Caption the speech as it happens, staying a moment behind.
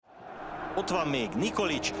Ott van még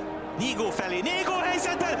Nikolic, Nyígó felé, Nyígó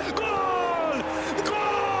helyzetben, gól!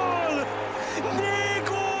 Gól!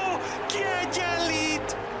 Nyígó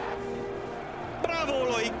kiegyenlít! Bravo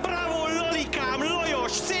Loik, bravo Lolikám,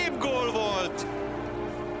 Lajos, szép gól volt!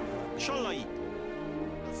 Sallai,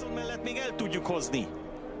 Hudson mellett még el tudjuk hozni.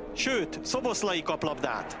 Sőt, Szoboszlai kap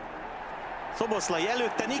labdát. Szoboszlai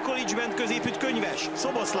előtte, Nikolic bent középütt, Könyves.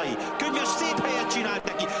 Szoboszlai, Könyves szép helyet csinált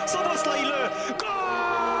neki. Szoboszlai lő, gól!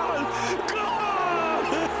 Gól!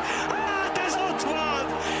 Hát ez ott van!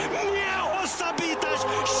 Milyen hosszabbítás!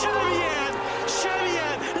 Semmilyen!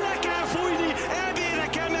 Semmilyen! Le kell fújni, EB-re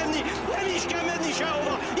kell menni, nem is kell menni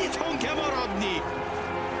sehova, itthon kell maradni!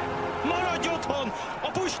 Maradj otthon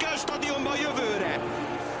a Puskás stadionban jövőre!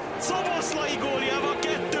 Szoboszlai góljával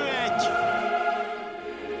 2-1!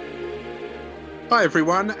 Hi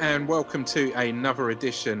everyone, and welcome to another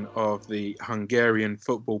edition of the Hungarian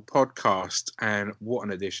Football Podcast. And what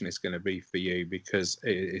an edition it's going to be for you, because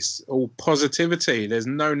it's all positivity. There's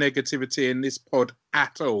no negativity in this pod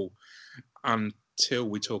at all until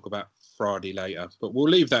we talk about Friday later. But we'll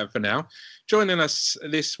leave that for now. Joining us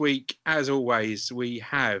this week, as always, we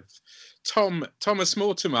have Thomas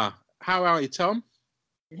Mortimer. How are you, Tom?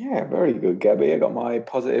 Yeah, very good, Gabby. I got my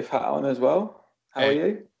positive hat on as well. How are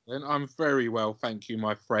you? I'm very well, thank you,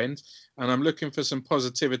 my friend. And I'm looking for some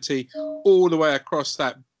positivity all the way across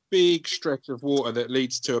that big stretch of water that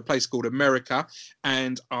leads to a place called America,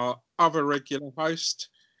 and our other regular host,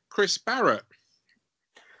 Chris Barrett.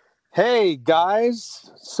 Hey,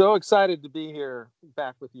 guys. So excited to be here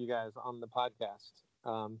back with you guys on the podcast.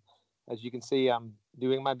 As you can see, I'm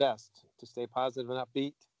doing my best to stay positive and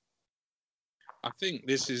upbeat. I think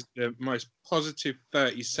this is the most positive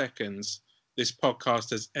 30 seconds this podcast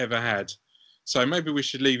has ever had. So maybe we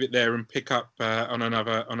should leave it there and pick up on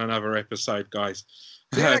another episode, guys.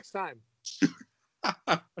 See you next time.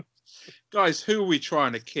 Guys, who are we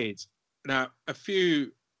trying to kid? Now, a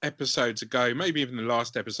few episodes ago, maybe even the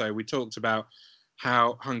last episode, we talked about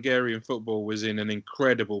how Hungarian football was in an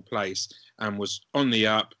incredible place and was on the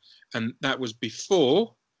up. And that was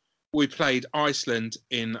before we played Iceland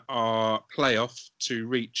in our playoff to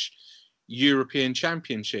reach European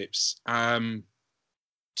Championships. Tom,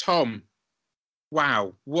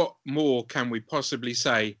 wow, what more can we possibly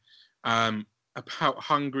say about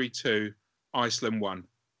Hungary 2, Iceland 1?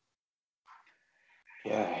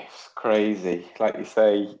 Yeah, it's crazy. Like you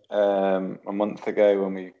say, a month ago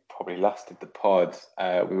when we probably last did the pod,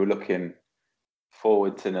 we were looking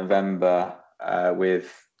forward to November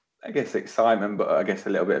with, I guess, excitement, but I guess a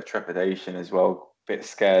little bit of trepidation as well. A bit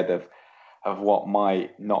scared of what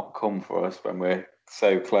might not come for us when we're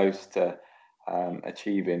so close to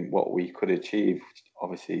achieving what we could achieve.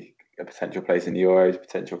 Obviously, a potential place in the Euros,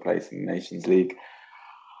 potential place in the Nations League.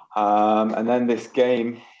 And then this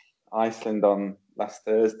game, Iceland on last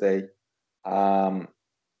Thursday, I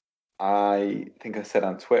think I said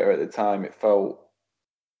on Twitter at the time, it felt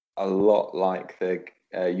a lot like the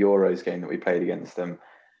Euros game that we played against them.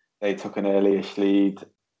 They took an early-ish lead,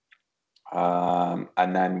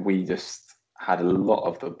 and then we just had a lot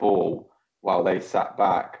of the ball while they sat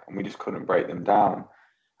back, and we just couldn't break them down.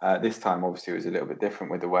 This time, obviously, it was a little bit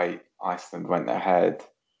different with the way Iceland went ahead.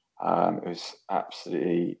 It was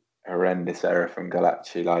absolutely horrendous error from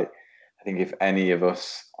Galachi. Like, I think if any of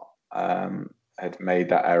us had made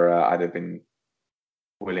that error, I'd have been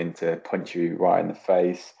willing to punch you right in the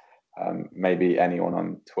face. Maybe anyone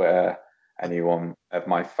on Twitter, anyone of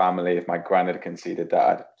my family, if my granddad had conceded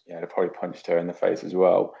that, I'd have probably punched her in the face as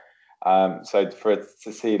well. So for it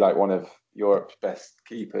to see like one of Europe's best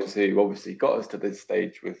keepers, who obviously got us to this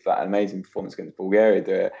stage with that amazing performance against Bulgaria,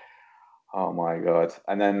 do it, oh my God.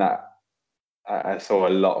 And then that I saw a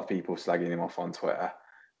lot of people slagging him off on Twitter,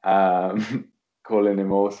 calling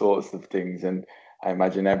him all sorts of things, and I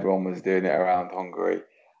imagine everyone was doing it around Hungary.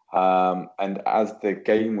 And as the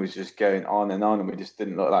game was just going on, and we just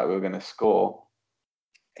didn't look like we were going to score,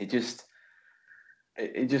 it just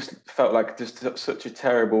felt like just such a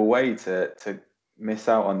terrible way to miss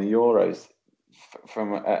out on the Euros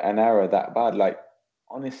from an error that bad. Like,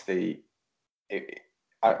 honestly,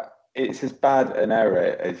 it's as bad an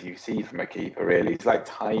error as you see from a keeper, really. It's like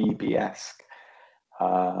Taibi-esque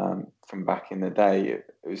from back in the day. It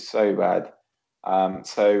was so bad.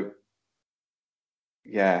 So,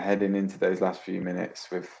 yeah, heading into those last few minutes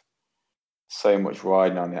with so much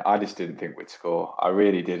riding on it, I just didn't think we'd score. I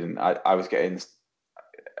really didn't. I was getting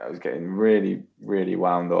really, really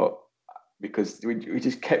wound up because we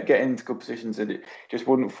just kept getting into good positions and it just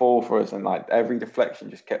wouldn't fall for us. And like every deflection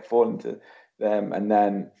just kept falling to them. And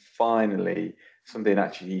then finally something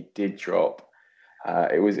actually did drop.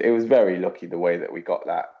 It was very lucky the way that we got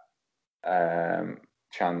that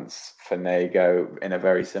chance for Nego in a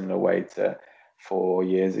very similar way to 4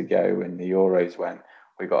 years ago when the Euros went.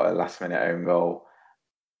 We got a last-minute own goal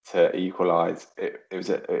to equalise. It was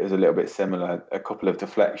a little bit similar. A couple of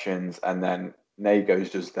deflections, and then Nego's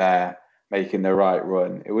just there making the right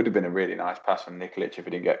run. It would have been a really nice pass from Nikolic if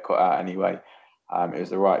it didn't get cut out anyway. It was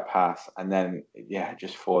the right pass, and then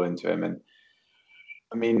just fall into him. And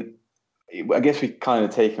I mean, I guess we kind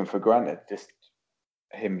of taken for granted just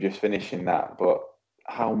him just finishing that, but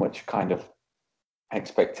how much kind of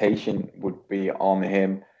expectation would be on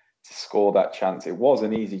him to score that chance? It was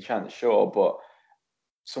an easy chance, sure, but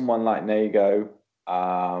someone like Nego,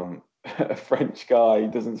 a French guy,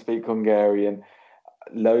 doesn't speak Hungarian.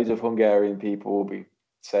 Loads of Hungarian people will be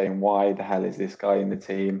saying, why the hell is this guy in the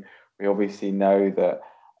team? We obviously know that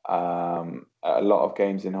at a lot of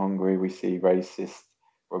games in Hungary, we see racist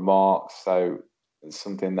remarks. So it's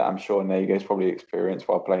something that I'm sure Nego's probably experienced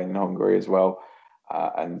while playing in Hungary as well.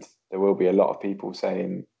 And there will be a lot of people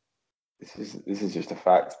saying, this is just a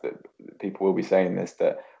fact, that people will be saying this,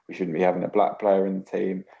 that we shouldn't be having a black player in the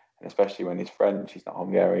team, and especially when he's French, he's not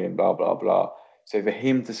Hungarian, blah, blah, blah. So for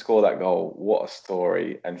him to score that goal, what a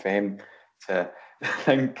story. And for him to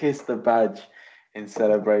then kiss the badge in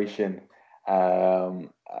celebration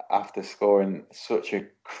after scoring such a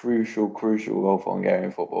crucial goal for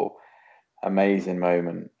Hungarian football. Amazing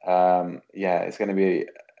moment. It's going to be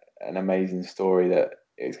an amazing story that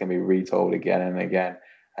it's going to be retold again and again.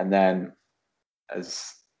 And then,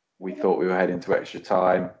 as we thought we were heading to extra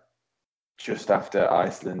time, just after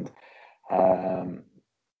Iceland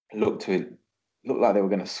looked like they were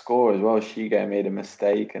going to score as well. Shiga made a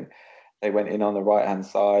mistake and they went in on the right-hand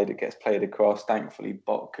side. It gets played across. Thankfully,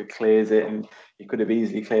 Botka clears it, and he could have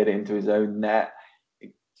easily cleared it into his own net.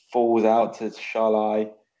 It falls out to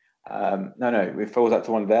Shalai. It falls out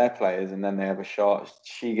to one of their players, and then they have a shot.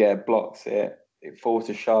 Shiga blocks it. It falls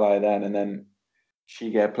to Shalai then, and then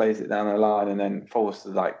Shiga plays it down the line, and then falls to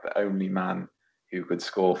like the only man who could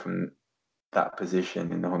score from that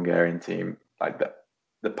position in the Hungarian team. Like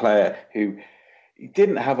the player who he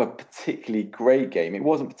didn't have a particularly great game. It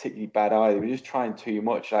wasn't particularly bad either. He was just trying too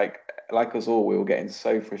much. Like us all, we were getting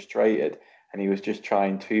so frustrated, and he was just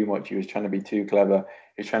trying too much. He was trying to be too clever.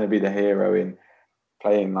 He was trying to be the hero in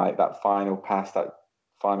playing like that final pass, that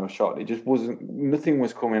final shot. It just wasn't. Nothing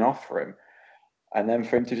was coming off for him. And then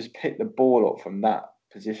for him to just pick the ball up from that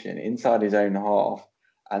position inside his own half,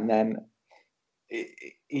 and then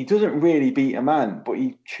he doesn't really beat a man, but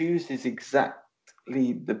he chooses exactly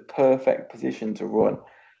the perfect position to run,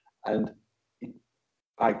 and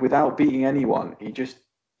like without beating anyone, he just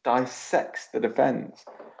dissects the defense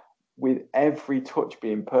with every touch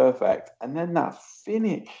being perfect, and then that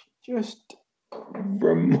finish just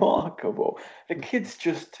remarkable. The kid's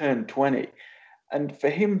just turned 20, and for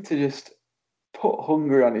him to just put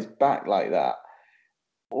Hungary on his back like that,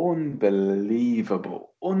 unbelievable.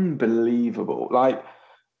 Like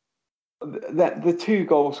that, the two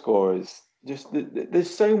goal scorers, just there's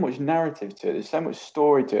so much narrative to it. There's so much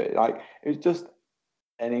story to it. Like it was just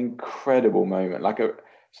an incredible moment,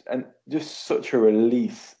 and just such a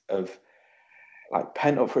release of like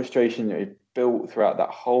pent up frustration that he built throughout that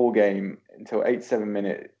whole game until 87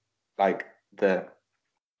 minutes. Like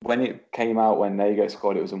when it came out, when Nego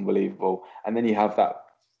scored, it was unbelievable. And then you have that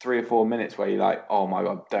 3 or 4 minutes where you're like, oh my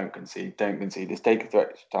God, don't concede. Just take it to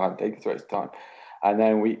extra time. And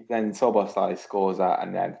then Szoboszlai scores that,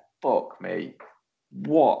 and then fuck me,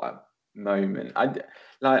 what a moment.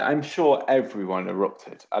 I'm sure everyone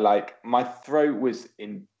erupted. My throat was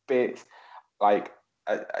in bits. Like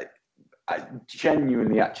I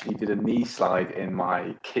genuinely actually did a knee slide in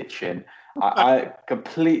my kitchen. I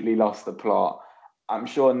completely lost the plot. I'm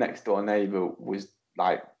sure next door neighbour was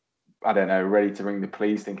like, I don't know, ready to ring the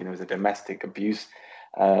police, thinking it was a domestic abuse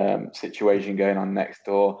situation going on next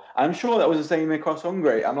door. I'm sure that was the same across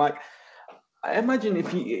Hungary. I'm like, I imagine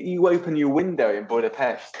if you open your window in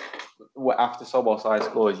Budapest after Szoboszlai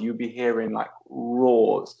scores, you'd be hearing like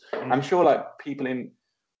roars. I'm sure like people in,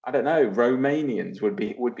 I don't know, Romanians would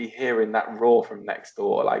be hearing that roar from next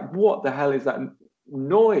door. Like, what the hell is that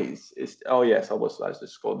noise? Szoboszlai's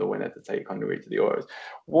just scored the winner to take Hungary to the Euros.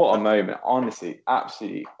 What a moment. Honestly,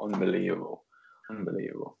 absolutely unbelievable.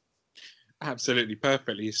 Absolutely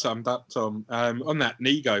perfectly summed up, Tom. On that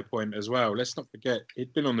Nego point as well, let's not forget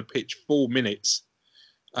he'd been on the pitch 4 minutes.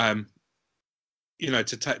 To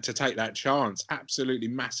take that chance, absolutely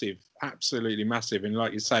massive. And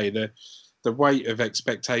like you say, the weight of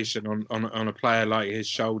expectation on a player like his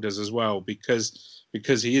shoulders as well, because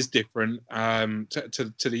he is different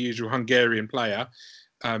to the usual Hungarian player.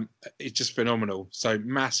 It's just phenomenal. So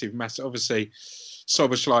massive. Obviously,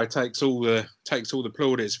 Szoboszlai takes all the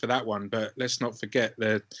plaudits for that one, but let's not forget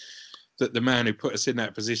that the man who put us in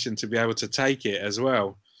that position to be able to take it as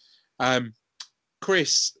well.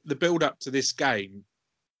 Chris, the build up to this game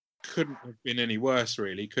couldn't have been any worse,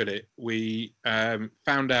 really, could it? We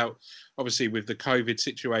found out, obviously, with the COVID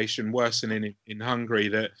situation worsening in Hungary,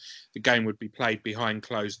 that the game would be played behind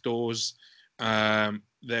closed doors.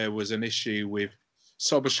 There was an issue with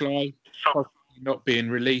Szoboszlai not being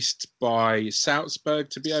released by Salzburg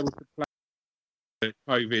to be able to play the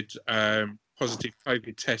COVID positive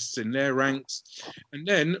COVID tests in their ranks, and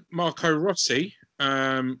then Marco Rossi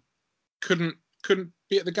couldn't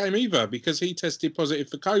be at the game either because he tested positive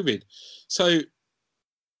for COVID. So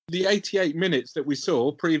the 88 minutes that we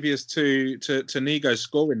saw previous to Nigo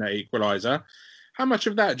scoring that equaliser, how much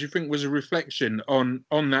of that do you think was a reflection on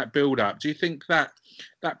that build-up? Do you think that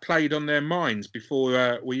played on their minds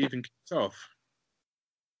before we even kicked off?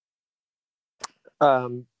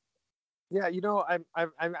 Yeah,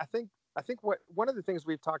 I think what one of the things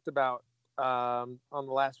we've talked about on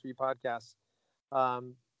the last few podcasts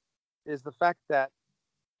is the fact that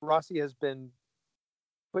Rossi has been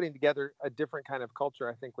putting together a different kind of culture,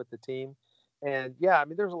 I think, with the team. And yeah, I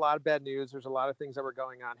mean, there's a lot of bad news. There's a lot of things that were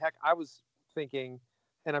going on. Heck, I was thinking,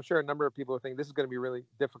 and I'm sure a number of people are thinking, this is going to be really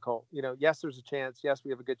difficult. You know, yes, there's a chance. Yes, we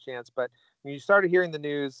have a good chance. But when you started hearing the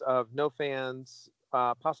news of no fans,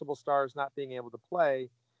 possible stars not being able to play,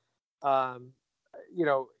 you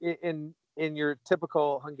know, in your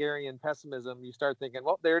typical Hungarian pessimism, you start thinking,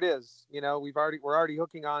 well, there it is. You know, we're already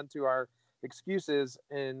hooking on to our excuses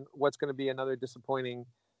in what's going to be another disappointing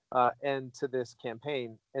end to this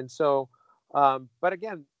campaign. And so, but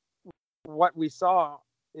again, what we saw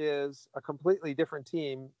is a completely different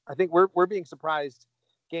team. I think we're being surprised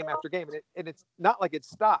game after game, and it's not like it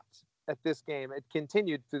stopped at this game. It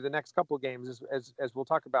continued through the next couple of games, as we'll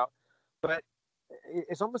talk about. But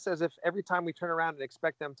it's almost as if every time we turn around and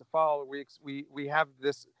expect them to fall, we have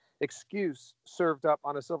this excuse served up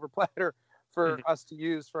on a silver platter for us to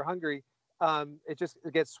use for Hungary. It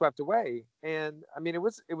gets swept away. And I mean, it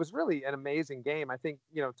was really an amazing game. I think,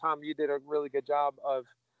 you know, Tom, you did a really good job of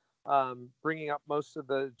bringing up most of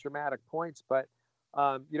the dramatic points, but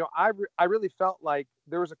you know, I really felt like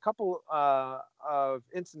there was a couple of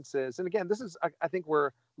instances, and again, this is I think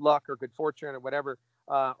we're luck or good fortune or whatever,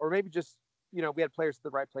 or maybe just, you know, we had players at the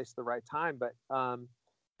right place at the right time. But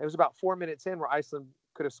it was about 4 minutes in where Iceland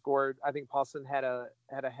could have scored. I think Paulson had a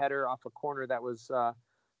header off a corner that was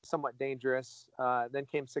somewhat dangerous. Then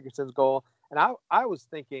came Sigurdsson's goal, and I was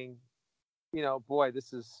thinking, you know, boy,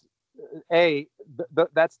 this is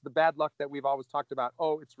that's the bad luck that we've always talked about.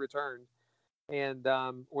 Oh, it's returned, and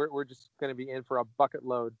we're just going to be in for a bucket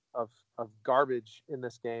load of garbage in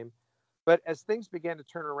this game. But as things began to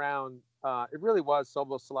turn around, it really was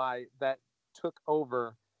Szoboszlai that took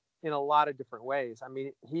over in a lot of different ways. I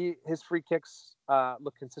mean, his free kicks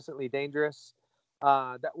look consistently dangerous.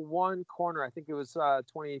 That one corner, I think it was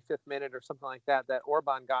 25th minute or something like that, that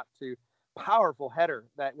Orban got to, powerful header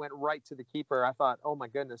that went right to the keeper. I thought, oh my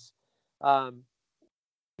goodness.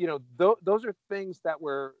 You know, those are things that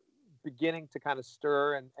were beginning to kind of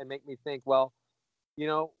stir and make me think, well, you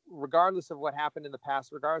know, regardless of what happened in the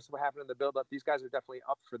past, regardless of what happened in the build-up, these guys are definitely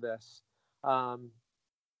up for this.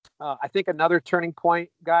 I think another turning point,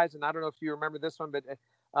 guys, and I don't know if you remember this one, but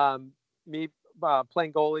me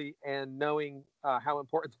playing goalie and knowing how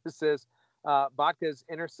important this is, Botka's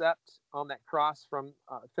intercept on that cross from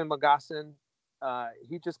Finnbogason,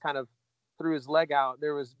 he just kind of threw his leg out.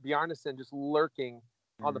 There was Bjarnason just lurking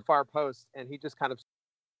on the far post, and he just kind of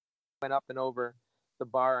went up and over the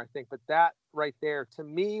bar, I think. But that right there, to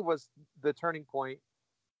me, was the turning point,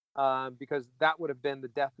 because that would have been the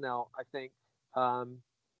death knell, I think.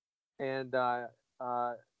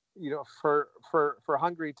 You know, for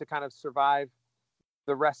Hungary to kind of survive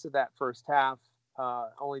the rest of that first half,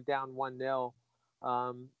 only down 1-0,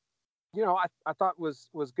 you know, I thought was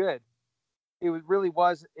good. It really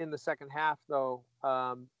was in the second half, though,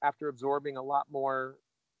 after absorbing a lot more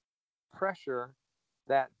pressure,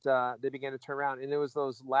 that they began to turn around. And it was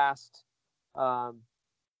those last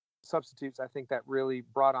substitutes, I think, that really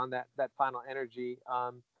brought on that final energy.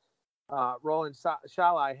 Roland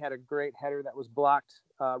Shalai had a great header that was blocked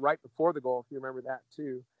right before the goal, if you remember that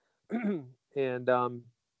too. And,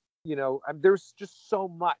 you know, there's just so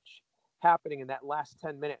much happening in that last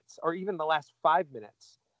 10 minutes, or even the last 5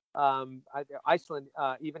 minutes. Iceland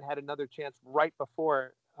even had another chance right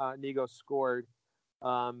before Nigo scored.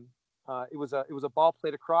 It was a ball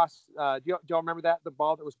played across. Do y'all remember that? The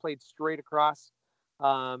ball that was played straight across.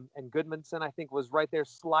 And Goodmanson, I think, was right there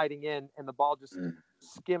sliding in, and the ball just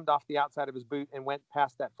skimmed off the outside of his boot and went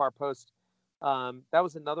past that far post. that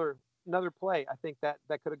was another play. I think that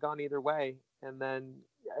could have gone either way, and then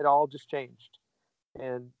it all just changed.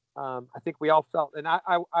 And I think we all felt, and I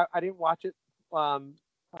didn't watch it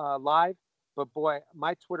live, but boy,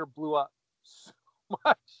 my Twitter blew up so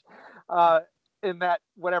much in that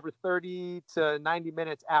 30 to 90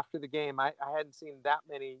 minutes after the game. I hadn't seen that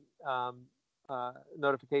many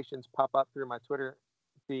notifications pop up through my Twitter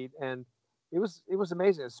feed, and it was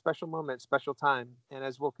amazing. It's a special moment, special time, and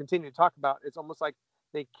as we'll continue to talk about, it's almost like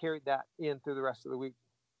they carried that in through the rest of the week.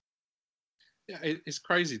 Yeah, it's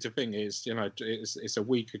crazy to think it's a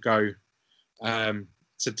week ago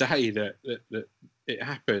today that it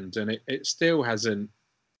happened, and it still hasn't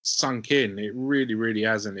sunk in. It really, really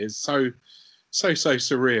hasn't. It's so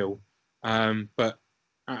surreal, but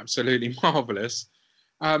absolutely marvelous.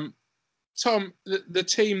 Tom, the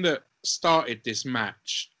team that started this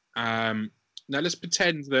match. Now let's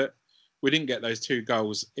pretend that we didn't get those 2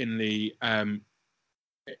 goals in the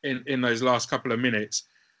in those last couple of minutes.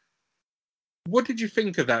 What did you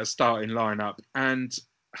think of that starting lineup? And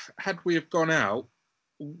had we have gone out,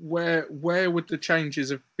 where would the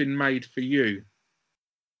changes have been made for you?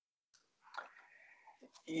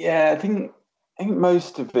 Yeah, I think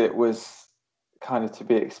most of it was kind of to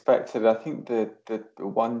be expected. I think the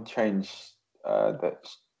one change that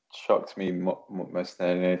shocked me most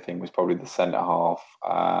than anything was probably the centre half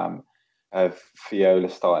of Fiola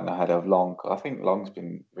starting ahead of Long. I think Long's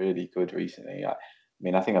been really good recently. I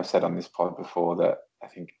mean, I think I've said on this pod before that I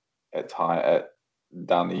think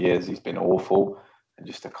down the years he's been awful and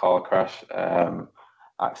just a car crash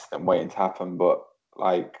accident waiting to happen. But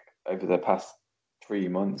like over the past 3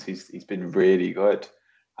 months, he's been really good.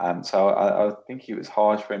 So I think it was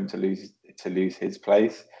hard for him to lose his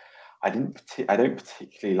place. I don't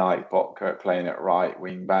particularly like Botkurt playing at right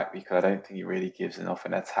wing back because I don't think he really gives enough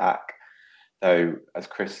in attack. Though, as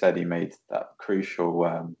Chris said, he made that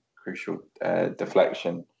crucial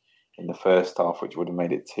deflection in the first half, which would have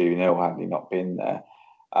made it 2-0 had he not been there.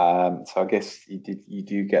 So I guess you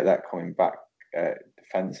do get that coming back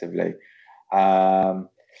defensively. And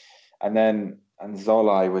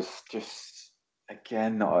Zolai was just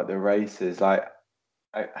again not at the races. Like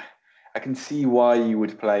I can see why you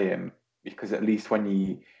would play him because at least when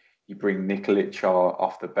you bring Nikolic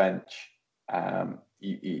off the bench,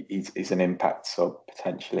 he's an impact sub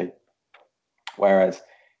potentially. Whereas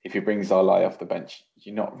if you bring Zolai off the bench,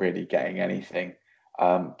 you're not really getting anything.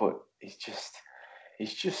 But he's just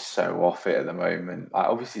so off it at the moment. Like,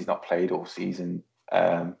 obviously, he's not played all season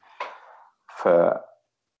for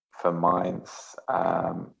Mainz,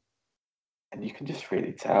 and you can just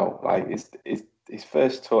really tell. Like his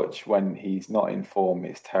first touch when he's not in form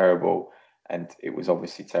is terrible, and it was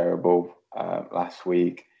obviously terrible last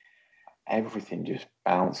week. Everything just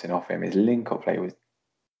bouncing off him. His link-up play was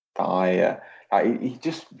dire. Like, he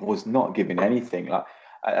just was not giving anything. Like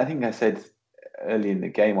I think I said early in the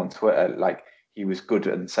game on Twitter, like he was good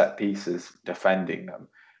at set pieces defending them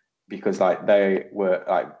because like they were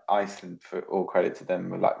like Iceland, for all credit to them,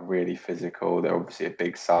 were like really physical. They're obviously a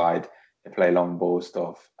big side. They play long ball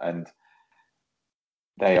stuff and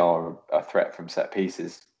they are a threat from set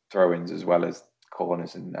pieces, throw-ins as well as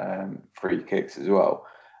corners and free kicks as well.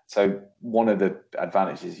 So one of the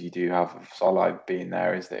advantages you do have of Zolai being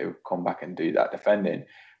there is that he'll come back and do that defending.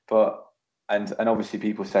 But and obviously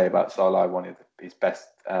people say about Zolai, one of his best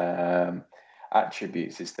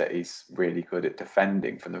attributes is that he's really good at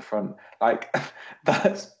defending from the front. Like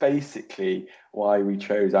that's basically why we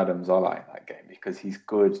chose Adam Zolai in that game, because he's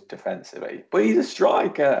good defensively, but he's a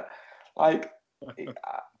striker. Like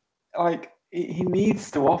he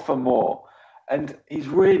needs to offer more. And he's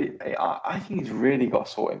really, I think he's really got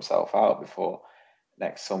to sort himself out before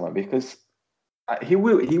next summer, because he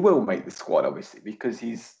will make the squad, obviously, because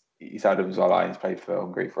he's Adam Zolai. He's played for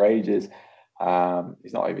Hungary for ages.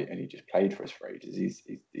 He's not even only just played for us for ages.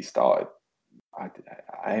 He started.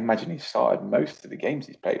 I imagine he started most of the games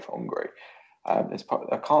he's played for Hungary. I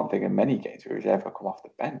can't think of many games where he's ever come off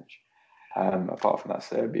the bench, apart from that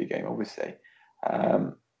Serbia game, obviously.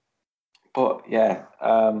 But yeah.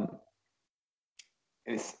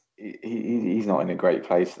 He's not in a great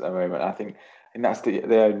place at the moment. I think that's the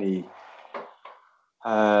only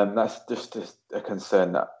that's just a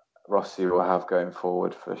concern that Rossi will have going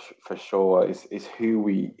forward for sure is who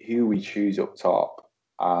we choose up top.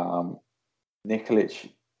 Nikolic,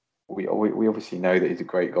 we obviously know that he's a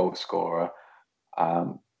great goal scorer,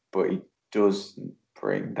 but he doesn't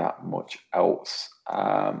bring that much else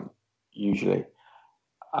usually,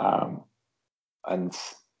 and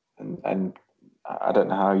I don't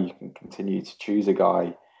know how you can continue to choose a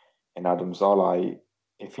guy in Adam Zolai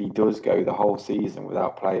if he does go the whole season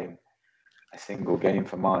without playing. a single game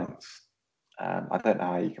for Mainz. I don't know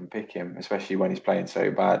how you can pick him, especially when he's playing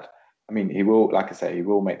so bad. I mean, he will, like I say, he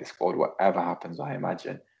will make the squad whatever happens, I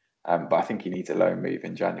imagine. But I think he needs a loan move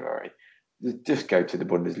in January. Just go to the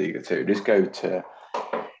Bundesliga too. Just go to,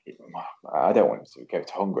 I don't want him to go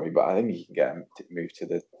to Hungary, but I think he can get him to move to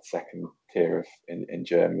the second tier in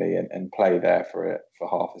Germany and play there for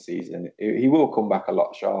half a season. He will come back a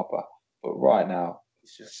lot sharper, but right now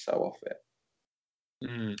he's just so off it.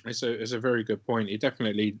 It's a very good point. He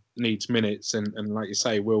definitely needs minutes, and like you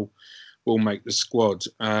say, will make the squad.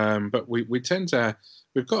 But we've got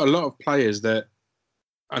a lot of players that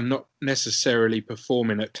are not necessarily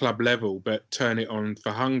performing at club level, but turn it on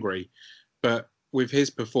for Hungary. But with his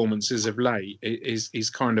performances of late, he's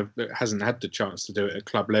kind of hasn't had the chance to do it at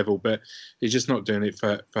club level, but he's just not doing it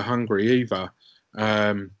for Hungary either.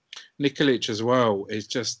 Nikolic as well is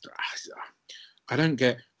just. I don't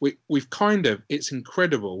get. We've kind of. It's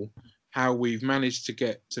incredible how we've managed to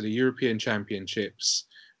get to the European Championships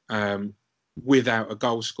without a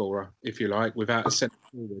goal scorer, if you like, without a centre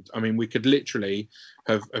forward. I mean, we could literally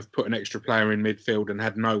have put an extra player in midfield and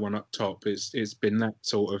had no one up top. It's been that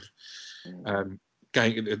sort of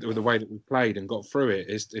game, the way that we played and got through it.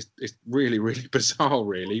 It's really, really bizarre,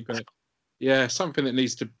 really. But yeah, something that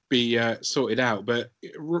needs to be sorted out. But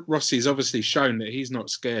Rossi's obviously shown that he's not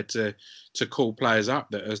scared to call players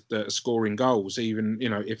up that are scoring goals, even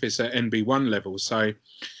if it's at NB1 level. So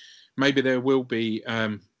maybe there will be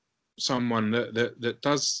someone that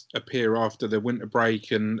does appear after the winter break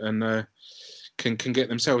and can get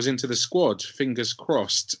themselves into the squad. Fingers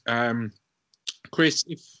crossed. Chris,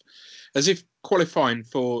 if qualifying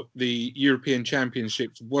for the European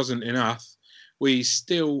Championships wasn't enough, we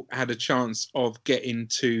still had a chance of getting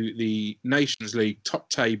to the Nations League top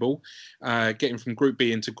table, getting from Group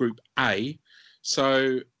B into Group A.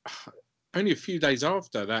 So only a few days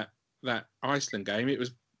after that Iceland game, it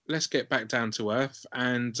was let's get back down to earth.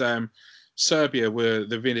 And Serbia were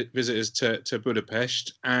the visitors to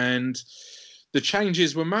Budapest, and the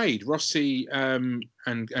changes were made. Rossi and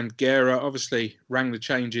Guerra obviously rang the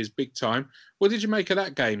changes big time. What did you make of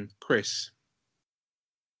that game, Chris?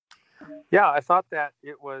 Yeah, I thought that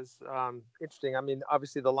it was interesting. I mean,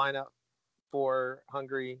 obviously the lineup for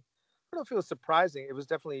Hungary, I don't know if it was surprising. It was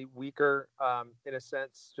definitely weaker in a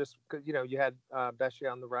sense, just because, you had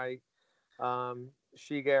Beshe on the right,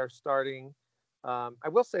 Shiger starting. I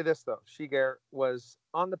will say this, though. Shiger was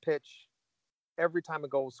on the pitch every time a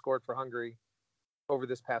goal was scored for Hungary over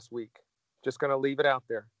this past week. Just going to leave it out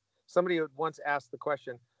there. Somebody had once asked the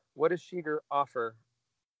question, what does Shiger offer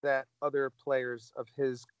that other players of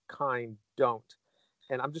his kind don't?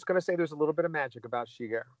 And I'm just going to say there's a little bit of magic about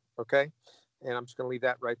Shiger, okay? And I'm just going to leave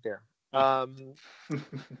that right there.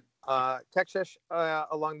 Kekshesh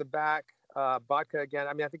along the back, Bodka again.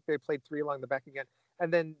 I mean, I think they played three along the back again.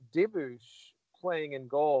 And then Dibush playing in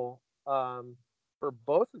goal for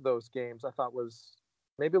both of those games, I thought was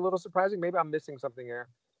maybe a little surprising. Maybe I'm missing something there.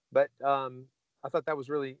 But I thought that was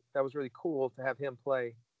really cool to have him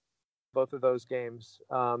play both of those games.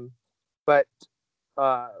 But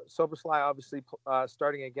Soboslai obviously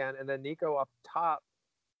starting again, and then Nico up top.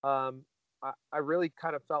 I really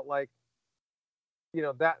kind of felt like,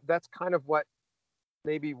 that's kind of what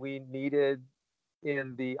maybe we needed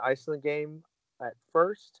in the Iceland game at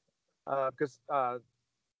first, because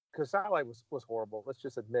Salai was horrible. Let's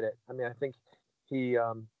just admit it. I mean, I think he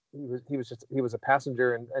was a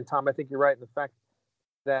passenger, and Tom, I think you're right in the fact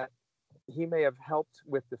that he may have helped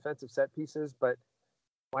with defensive set pieces, but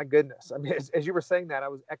my goodness, I mean, as you were saying that, I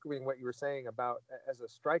was echoing what you were saying about as a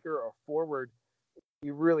striker or forward,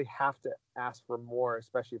 you really have to ask for more,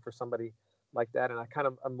 especially for somebody like that. And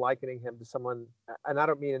I'm likening him to someone, and I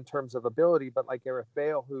don't mean in terms of ability, but like Gareth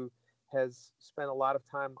Bale, who has spent a lot of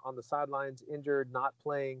time on the sidelines, injured, not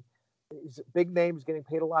playing. He's a big name, he's getting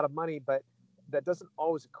paid a lot of money, but that doesn't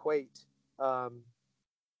always equate a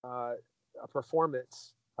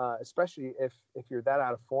performance, especially if you're that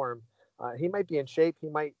out of form. He might be in shape, he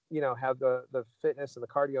might have the fitness and the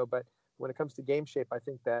cardio, but when it comes to game shape, I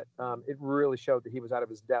think that it really showed that he was out of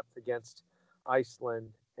his depth against Iceland.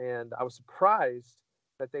 And I was surprised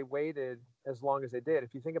that they waited as long as they did.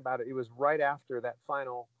 If you think about it, it was right after that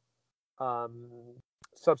final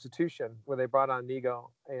substitution where they brought on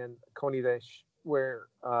Nigo and Konides, where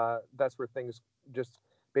that's where things just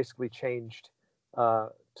basically changed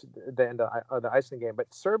to the end of the Iceland game.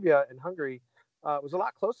 But Serbia and Hungary was a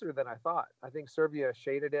lot closer than I thought. I think Serbia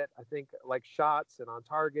shaded it. I think like shots and on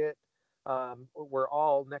target were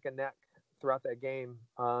all neck and neck throughout that game.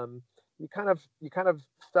 You kind of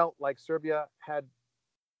felt like Serbia had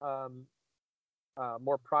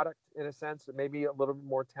more product in a sense, maybe a little bit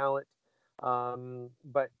more talent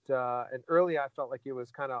But and early I felt like it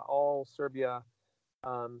was kind of all Serbia.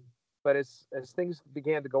 But as things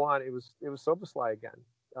began to go on, it was Szoboszlai again,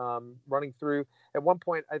 running through. At one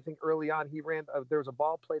point, I think early on, he ran. There was a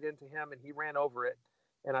ball played into him, and he ran over it.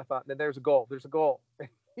 And I thought, there's a goal. There's a goal.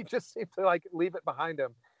 He just seemed to like leave it behind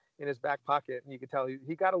him in his back pocket, and you could tell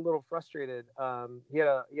he got a little frustrated. He had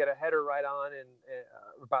a header right on, and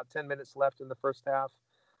about 10 minutes left in the first half,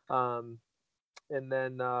 and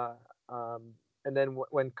then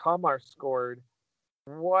when Kalmar scored,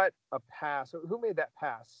 what a pass! Who made that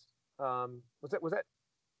pass? Was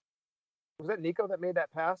that Nico that made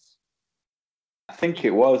that pass? I think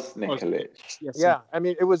it was Nikolic. Yes. Yeah, I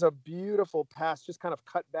mean, it was a beautiful pass, just kind of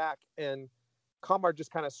cut back, and Kalmar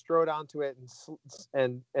just kind of strode onto it,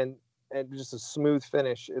 and just a smooth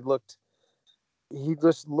finish. He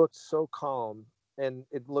just looked so calm, and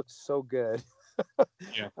it looked so good.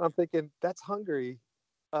 Yeah. I'm thinking, that's Hungary.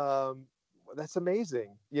 That's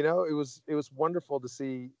amazing. You know, it was wonderful to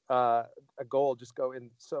see a goal just go in.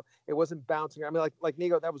 So it wasn't bouncing. I mean, like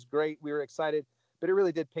Nico, that was great. We were excited, but it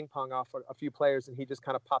really did ping pong off a few players, and he just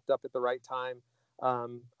kind of popped up at the right time.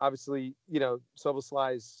 Obviously, you know,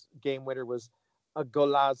 Szoboszlai's game winner was a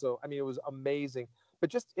golazo. I mean, it was amazing. But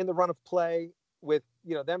just in the run of play with,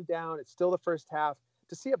 you know, them down, it's still the first half.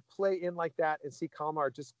 To see a play in like that and see Kalmar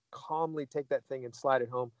just calmly take that thing and slide it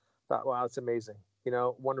home, thought, wow, it's amazing. You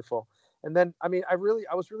know, wonderful. And then, I mean, I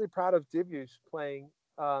was really proud of Dibuš playing.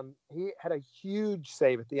 He had a huge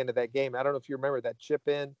save at the end of that game. I don't know if you remember that chip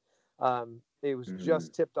in. It was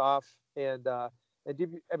just tipped off, and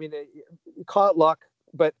Dibuš, I mean, you call it luck,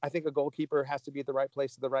 but I think a goalkeeper has to be at the right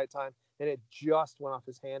place at the right time. And it just went off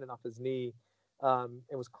his hand and off his knee.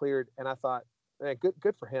 It was cleared, and I thought, man,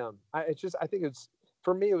 good for him. I think it's,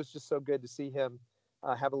 for me, it was just so good to see him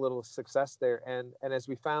have a little success there. And as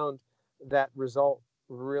we found, that result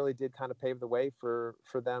really did kind of pave the way for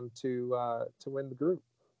them to win the group.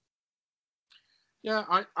 Yeah,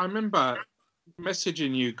 I remember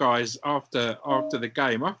messaging you guys after the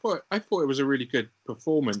game. I thought it was a really good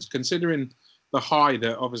performance, considering the high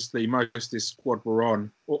that obviously most of this squad were on,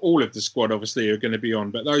 or all of the squad obviously are going to be on,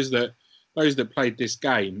 but those that played this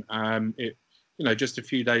game, just a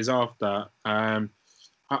few days after,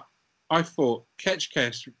 I thought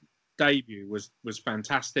Kečker's debut was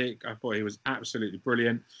fantastic. I thought he was absolutely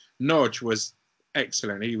brilliant. Noj was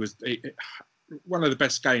excellent. He was one of the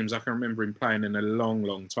best games I can remember him playing in a long,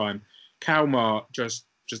 long time. Kalmar just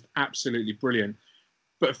absolutely brilliant.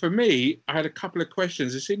 But for me, I had a couple of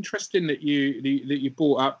questions. It's interesting that you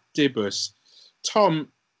brought up Dibuš. Tom,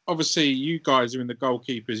 obviously you guys are in the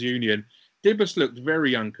goalkeepers union. Dibuš looked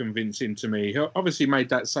very unconvincing to me. He obviously made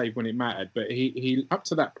that save when it mattered, but he up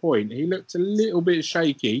to that point, he looked a little bit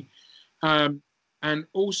shaky. And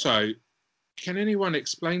also, can anyone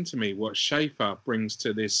explain to me what Schaefer brings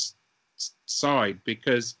to this side?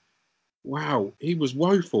 Because, wow, he was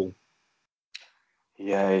woeful.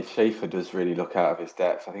 Yeah, Schaefer does really look out of his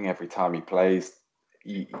depth. I think every time he plays,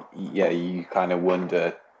 you kind of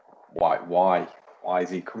wonder why is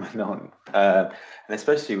he coming on? And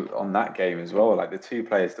especially on that game as well, like the two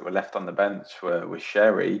players that were left on the bench were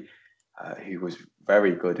Sherry, who was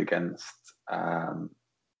very good against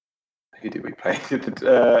who did we play?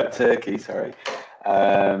 Turkey, sorry.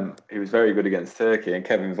 He was very good against Turkey, and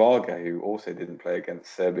Kevin Varga, who also didn't play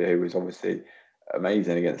against Serbia, who was obviously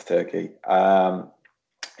amazing against Turkey.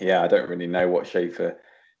 I don't really know what Schaefer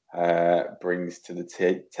brings to the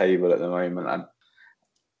table at the moment.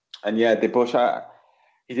 And Dibuš,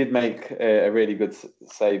 he did make a really good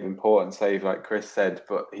save, important save, like Chris said,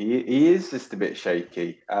 but he is just a bit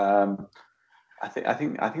shaky. I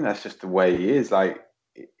think that's just the way he is. Like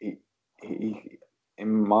he,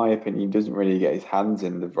 in my opinion, he doesn't really get his hands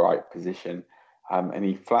in the right position, and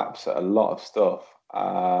he flaps at a lot of stuff.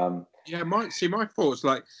 My thoughts,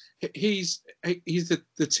 like he's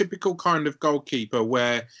the typical kind of goalkeeper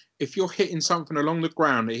where if you're hitting something along the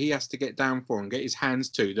ground that he has to get down for and get his hands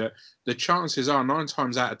to, that the chances are 9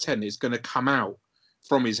 times out of 10 it's going to come out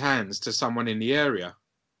from his hands to someone in the area.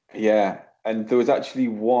 Yeah, and there was actually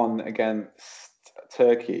one against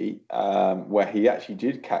Turkey where he actually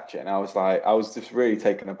did catch it, and I was just really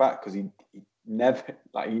taken aback because he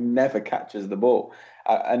never catches the ball.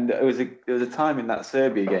 And there was a time in that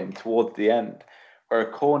Serbia game towards the end where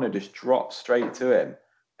a corner just dropped straight to him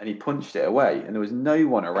and he punched it away and there was no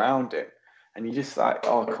one around him. And you just like,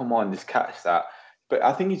 oh, come on, just catch that. But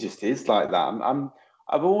I think he just is like that. I'm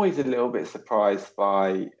always a little bit surprised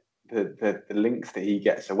by the links that he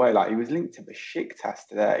gets away. Like he was linked to Besiktas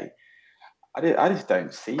today. I just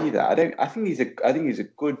don't see that. I think he's a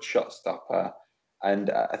good shot stopper.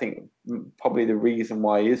 And I think probably the reason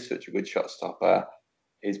why he is such a good shot stopper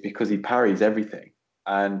is because he parries everything,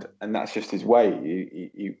 and that's just his way.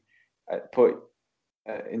 You put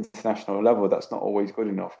international level, that's not always good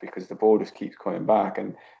enough because the ball just keeps coming back.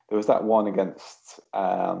 And there was that one against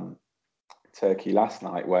Turkey last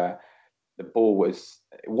night where the ball it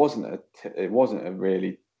wasn't a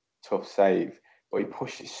really tough save, but he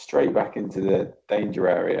pushed it straight back into the danger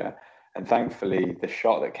area, and thankfully the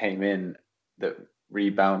shot that came in that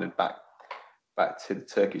rebounded back to the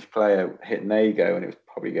Turkish player hit Nago, and it was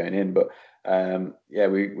probably going in. But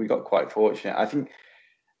we got quite fortunate. I think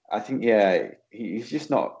he's just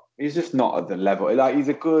not at the level. Like, he's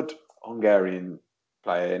a good Hungarian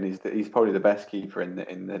player, and he's probably the best keeper in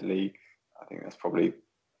the league. I think that's probably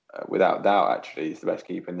without doubt. Actually, he's the best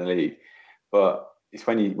keeper in the league. But it's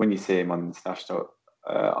when you see him on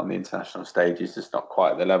the international stage, he's just not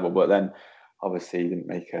quite at the level. But then obviously he didn't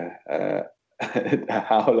make a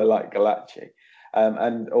howler like Galachi.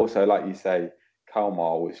 And also, like you say,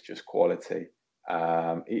 Kalmar was just quality.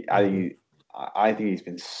 I think he's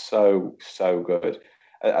been so good.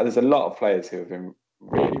 There's a lot of players who have been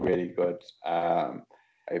really, really good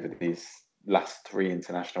over these last 3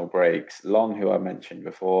 international breaks. Long, who I mentioned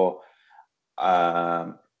before,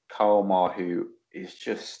 Kalmar, who is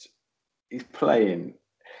just he's just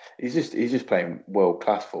playing world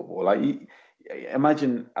class football. Like, I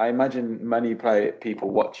imagine many people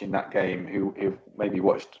watching that game who've maybe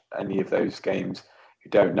watched any of those games who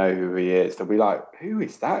don't know who he is. They'll be like, "Who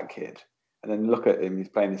is that kid?" And then look at him, he's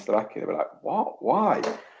playing in Slovakia. They'll be like, "What? Why?"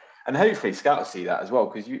 And hopefully scouts see that as well,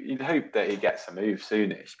 because you'd hope that he gets a move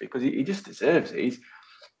soonish, because he just deserves it.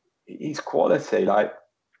 He's quality. Like,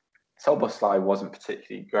 Szoboszlai wasn't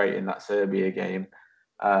particularly great in that Serbia game,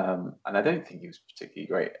 and I don't think he was particularly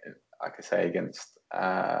great, like I say, against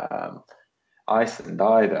Iceland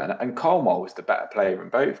either. And Kalmar was the better player in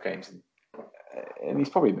both games, and he's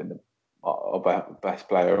probably been the best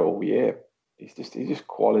player all year. He's just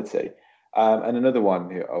quality. And another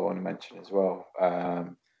one who I want to mention as well,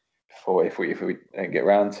 before if we don't get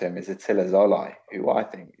round to him, is Attila Zolai, who I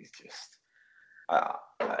think is just.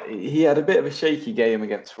 He had a bit of a shaky game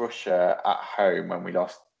against Russia at home when we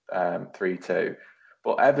lost 3-2,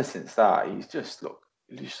 but ever since that, he's just looked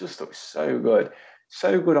so good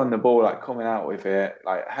on the ball, like coming out with it,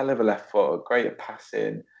 like hell of a left foot, great at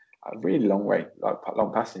passing, a really long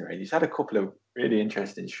passing range. He's had a couple of really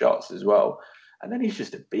interesting shots as well, and then he's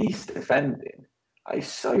just a beast defending. He's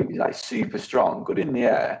super strong, good in the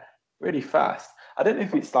air, really fast. I don't know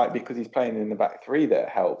if it's like because he's playing in the back 3 that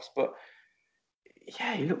helps, but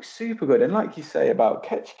yeah, he looks super good. And like you say about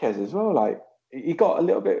Ketchkez as well, like he got a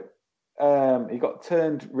little bit, he got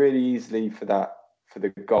turned really easily for the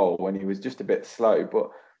goal when he was just a bit slow.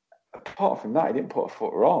 But apart from that, he didn't put a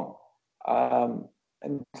foot wrong.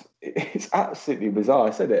 And it's absolutely bizarre.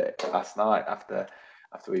 I said it last night after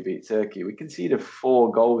we beat Turkey. We conceded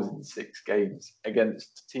 4 goals in 6 games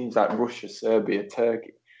against teams like Russia, Serbia,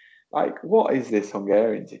 Turkey. Like, what is this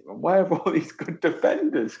Hungarian team? And where have all these good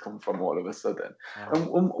defenders come from all of a sudden?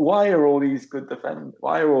 Wow. And why are all these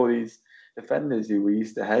defenders who we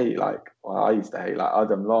used to hate, I used to hate, like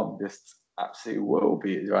Adam Long, just absolute world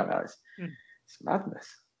beaters right now? It's madness.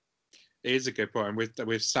 It is a good point.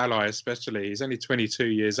 With Salah especially, he's only 22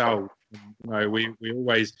 years old. You know, we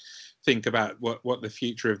always think about what the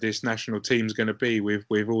future of this national team is going to be with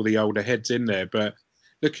all the older heads in there, but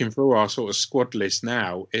looking through our sort of squad list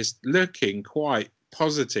now, it's looking quite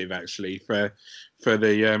positive actually for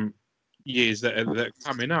the years that are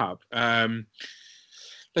coming up.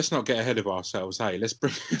 Let's not get ahead of ourselves, hey. Let's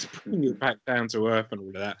bring it back down to earth and all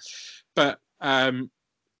of that. But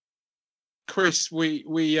Chris,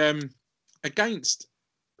 we against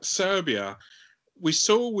Serbia, we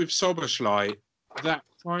saw with Szoboszlai that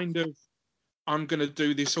kind of I'm going to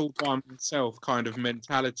do this all by myself kind of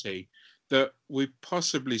mentality that we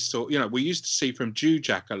possibly saw, we used to see from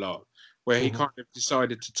Dujak a lot, where he kind of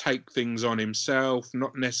decided to take things on himself,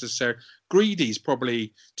 not necessarily. Greedy's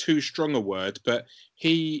probably too strong a word, but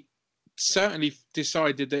he certainly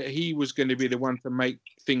decided that he was going to be the one to make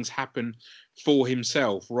things happen for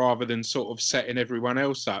himself rather than sort of setting everyone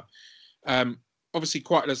else up. Obviously,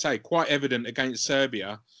 quite evident against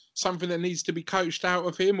Serbia. Something that needs to be coached out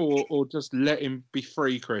of him, or just let him be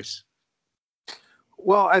free, Chris?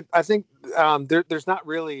 Well, I think there's not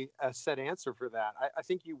really a set answer for that. I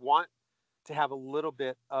think you want to have a little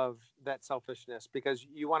bit of that selfishness because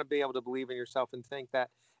you want to be able to believe in yourself and think that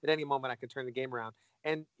at any moment I can turn the game around.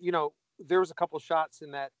 And, there was a couple of shots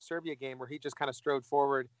in that Serbia game where he just kind of strode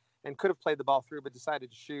forward and could have played the ball through, but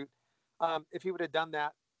decided to shoot. If he would have done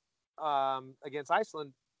that against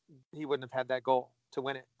Iceland, he wouldn't have had that goal to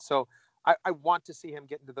win it. So I want to see him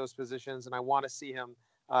get into those positions, and I want to see him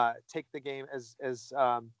take the game, as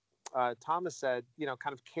Thomas said,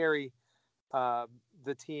 kind of carry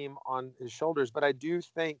the team on his shoulders. But I do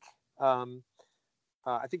think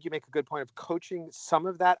I think you make a good point of coaching some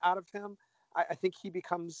of that out of him. I think he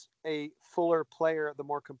becomes a fuller player, the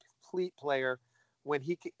more complete player, when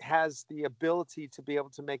he has the ability to be able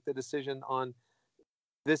to make the decision on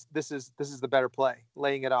this is the better play,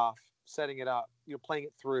 laying it off, setting it up, playing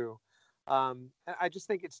it through. And I just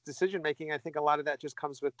think it's decision making. I think a lot of that just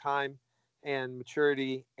comes with time and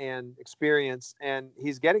maturity and experience, and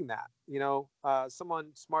he's getting that. Someone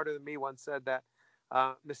smarter than me once said that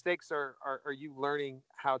mistakes are you learning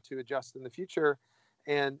how to adjust in the future.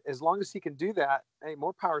 And as long as he can do that, hey,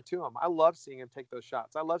 more power to him. I love seeing him take those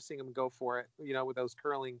shots. I love seeing him go for it, with those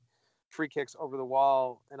curling free kicks over the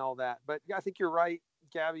wall and all that. But yeah, I think you're right,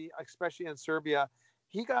 Gabby, especially in Serbia.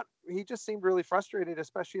 He just seemed really frustrated,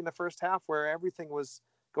 especially in the first half where everything was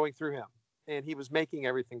going through him and he was making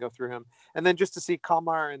everything go through him. And then just to see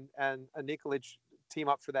Kalmar and Nikolic team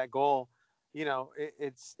up for that goal,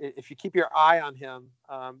 it's if you keep your eye on him,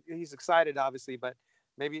 he's excited, obviously, but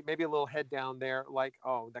maybe a little head down there, like,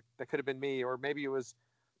 oh, that could have been me, or maybe it was,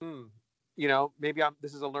 maybe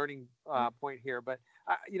this is a learning point here. But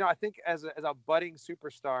I think as a budding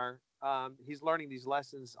superstar, he's learning these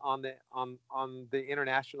lessons on the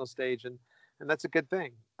international stage, and that's a good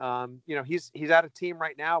thing. He's at a team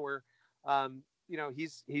right now where,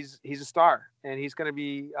 he's a star, and he's going to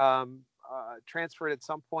be transferred at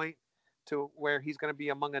some point to where he's going to be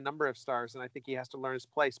among a number of stars, and I think he has to learn his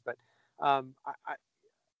place. But I'm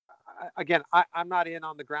not in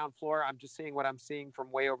on the ground floor. I'm just seeing what I'm seeing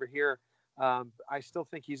from way over here. I still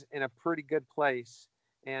think he's in a pretty good place,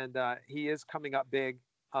 and he is coming up big.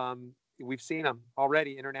 We've seen him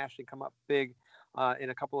already internationally come up big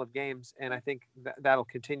in a couple of games, and I think that'll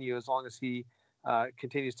continue as long as he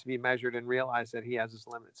continues to be measured and realize that he has his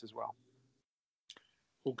limits as well.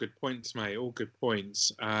 All good points, mate. All good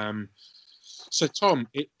points. So, Tom,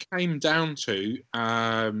 it came down to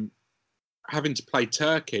having to play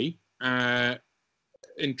Turkey.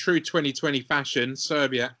 In true 2020 fashion,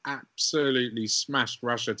 Serbia absolutely smashed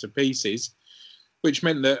Russia to pieces, which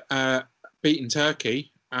meant that beating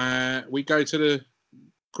Turkey, we go to the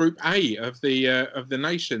Group A of the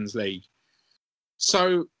Nations League.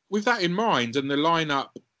 So, with that in mind and the lineup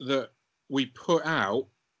that we put out,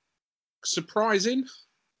 surprising?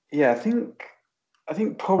 Yeah, I think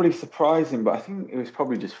probably surprising, but I think it was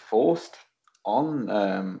probably just forced on.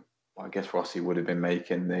 I guess Rossi would have been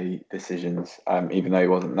making the decisions, even though he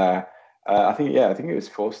wasn't there. I think it was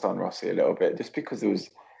forced on Rossi a little bit, just because there was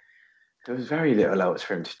very little else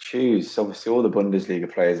for him to choose. Obviously, all the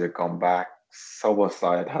Bundesliga players had gone back.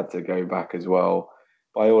 Szoboszlai had to go back as well.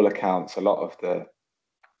 By all accounts, a lot of the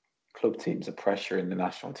club teams are pressuring the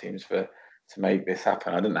national teams to make this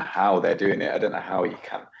happen. I don't know how they're doing it. I don't know how you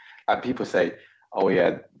can. Like, people say, oh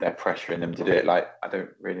yeah, they're pressuring them to do it. Like, I don't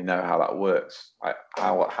really know how that works. Like,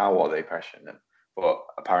 how are they pressuring them? But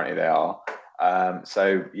apparently they are.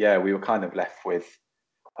 So yeah, we were kind of left with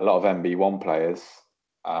a lot of MB1 players,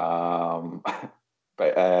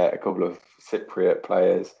 but a couple of Cypriot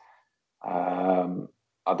players.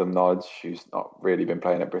 Adam Nodge, who's not really been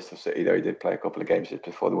playing at Bristol City, though he did play a couple of games just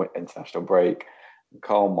before the international break. And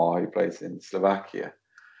Kalmar, who plays in Slovakia.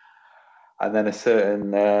 And then a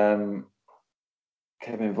certain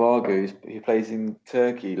Kevin Vargas, who plays in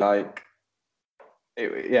Turkey. Like,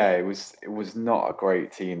 it was not a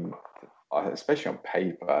great team, especially on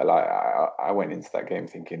paper. Like, I went into that game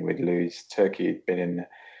thinking we'd lose. Turkey had been in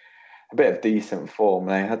a bit of decent form.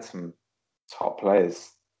 They had some top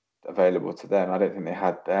players available to them. I don't think they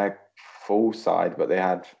had their full side, but they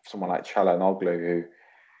had someone like Çalhanoğlu, who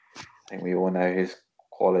I think we all know his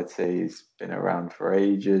quality. He's been around for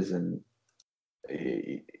ages, and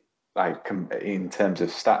he, like, in terms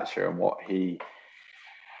of stature and what he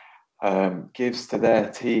gives to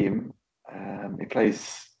their team, he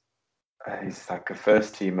plays. He's like a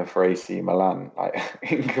first teamer for AC Milan. Like,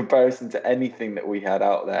 in comparison to anything that we had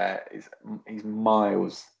out there, he's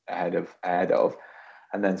miles ahead of.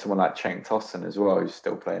 And then someone like Cenk Tosun as well, who's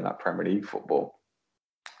still playing like Premier League football.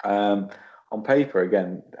 On paper,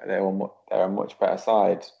 again, they're a much better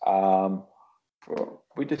side. I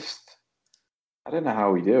don't know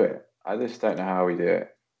how we do it. I just don't know how we do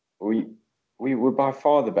it. We were by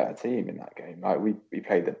far the better team in that game. Like, we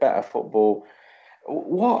played the better football.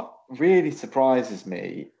 What really surprises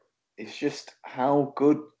me is just how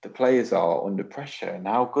good the players are under pressure and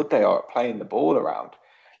how good they are at playing the ball around.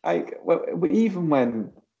 Like, even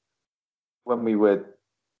when we were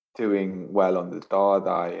doing well under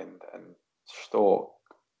Dardai and Stork,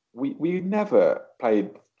 we never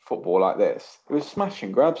played football like this. It was smash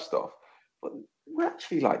and grab stuff, but we're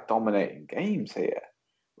actually like dominating games here.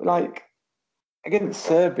 We're like against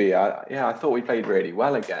Serbia. I thought we played really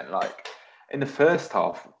well again. Like in the first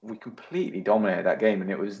half, we completely dominated that game,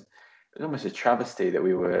 and it was almost a travesty that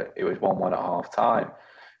it was 1-1 at half time.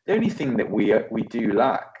 The only thing that we do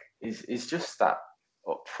lack is just that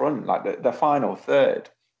up front, like the final third,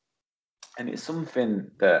 and it's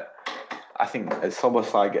something that I think as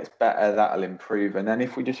Szoboszlai gets better, that'll improve. And then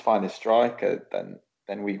if we just find a striker,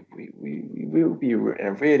 then we will be in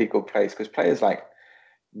a really good place, because players like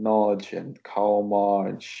Nodge and Kalmar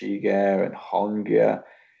and Shiger and Hongia,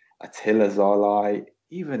 Attila Zalai,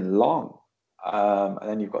 even Long, and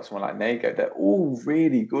then you've got someone like Nego. They're all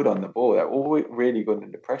really good on the ball. They're all really good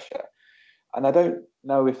under pressure. And I don't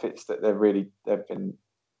know if it's that they've been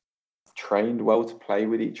trained well to play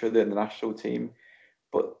with each other in the national team,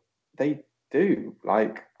 but they do.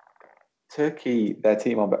 Like Turkey, their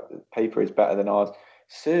team on paper is better than ours.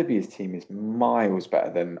 Serbia's team is miles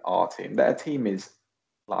better than our team. Their team is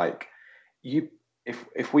like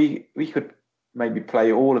if we could maybe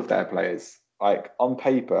play all of their players, like on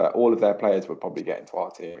paper, all of their players would probably get into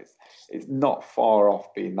our team. It's not far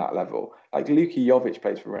off being that level. Like Luka Jovic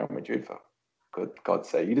plays for Real Madrid, for good God's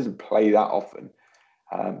sake. He doesn't play that often,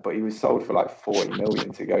 but he was sold for like 40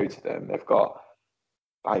 million to go to them. They've got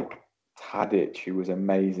like Tadic, who was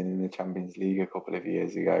amazing in the Champions League a couple of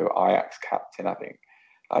years ago, Ajax captain, I think.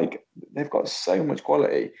 Like they've got so much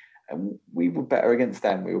quality, and we were better against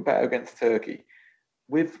them. We were better against Turkey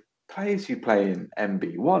with players who play in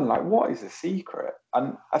MB1. Like, what is the secret?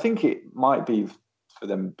 And I think it might be for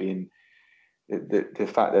them being the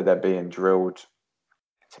fact that they're being drilled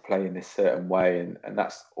to play in this certain way, and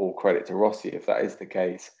that's all credit to Rossi if that is the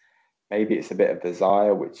case. Maybe it's a bit of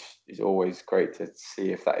desire, which is always great to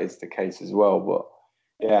see if that is the case as well. But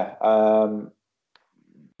yeah,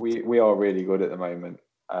 we are really good at the moment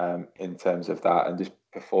in terms of that, and just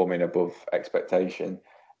performing above expectation.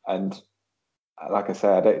 And like I say,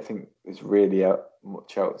 I don't think there's really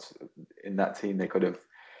much else in that team they could have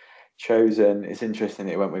chosen. It's interesting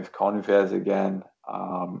it went with Converse again,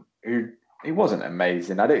 who he wasn't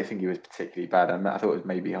amazing. I don't think he was particularly bad. I thought it was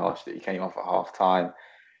maybe harsh that he came off at half time.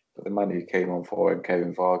 But the man who came on for him,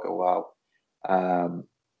 Kevin Varga, wow.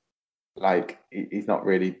 Like, he's not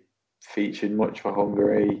really featured much for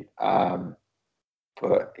Hungary,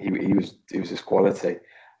 but he was just quality.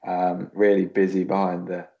 Really busy behind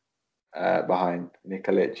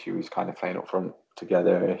Nikolic, who was kind of playing up front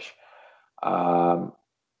together-ish.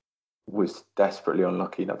 Was desperately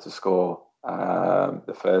unlucky not to score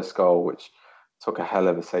the first goal, which took a hell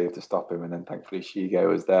of a save to stop him, and then thankfully Shigo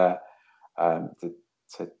was there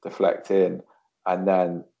to deflect in. And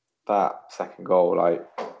then that second goal,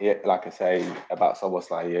 like I say about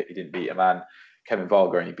Szoboszlai, he didn't beat a man. Kevin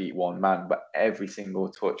Varga only beat one man, but every single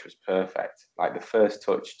touch was perfect. Like the first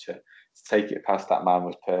touch to take it past that man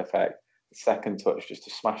was perfect. The second touch just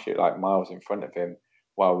to smash it like miles in front of him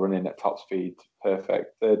while running at top speed,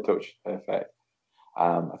 perfect. Third touch, perfect.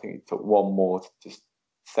 I think it took one more to just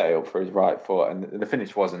set it up for his right foot, and the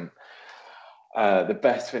finish wasn't the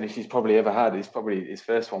best finish he's probably ever had. It's probably his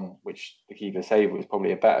first one, which the keeper saved, was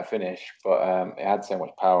probably a better finish, but it had so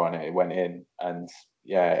much power on it, it went in. And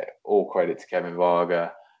yeah, all credit to Kevin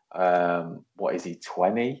Varga. What is he,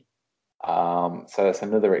 20? So that's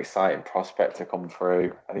another exciting prospect to come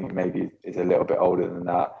through. I think maybe he's a little bit older than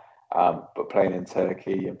that, but playing in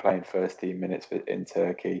Turkey and playing first team minutes in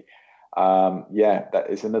Turkey. Yeah, that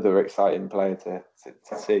is another exciting player to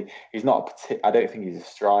see. He's not I don't think he's a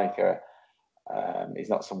striker. He's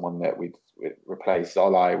not someone that we'd replace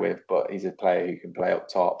Zolai with, but he's a player who can play up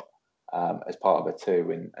top as part of a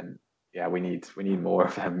two. And yeah, we need more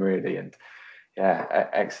of them, really. And yeah,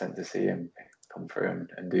 excellent to see him come through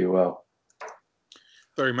and do well.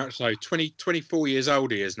 Very much so. 24 years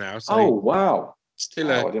old he is now. So oh, wow. I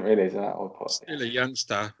didn't realise that. Still a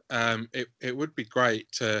youngster. It would be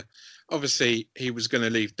great to. Obviously, he was going to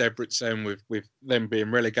leave Debrecen with them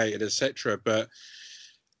being relegated, etc. But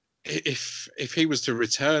if he was to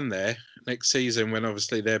return there next season, when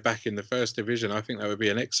obviously they're back in the first division, I think that would be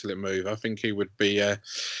an excellent move. I think he would be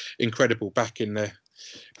incredible back in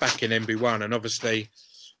MB1. And obviously,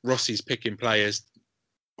 Rossi's picking players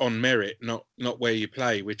on merit, not where you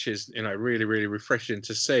play, which is really, really refreshing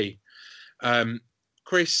to see.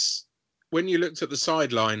 Chris, when you looked at the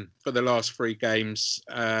sideline for the last three games,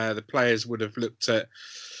 the players would have looked at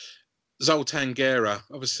Zoltan Gera,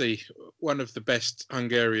 obviously one of the best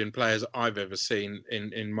Hungarian players I've ever seen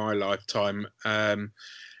in my lifetime.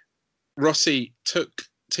 Rossi took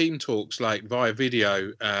team talks like via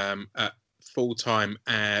video at full time.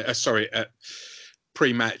 At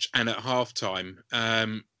pre-match and at halftime.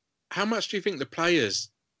 How much do you think the players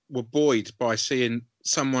were buoyed by seeing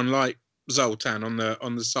someone like Zoltan on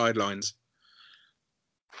the sidelines?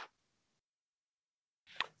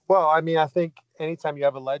 Well, I mean, I think anytime you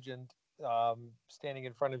have a legend standing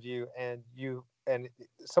in front of you, and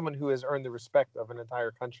someone who has earned the respect of an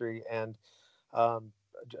entire country and a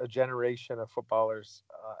generation of footballers,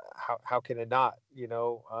 how can it not?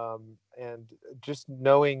 And just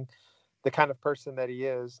knowing the kind of person that he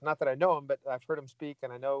is, not that I know him, but I've heard him speak,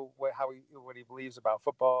 and I know what he believes about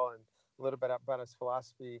football and a little bit about his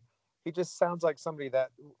philosophy. He just sounds like somebody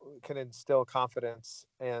that can instill confidence,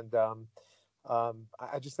 and I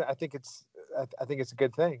think it's a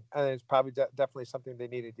good thing, and it's probably definitely something they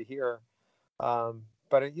needed to hear.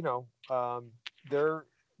 But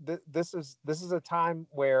this is a time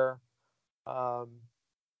where a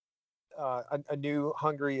new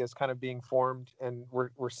Hungary is kind of being formed, and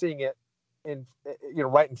we're seeing it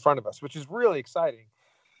right in front of us, which is really exciting.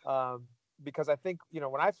 Because I think,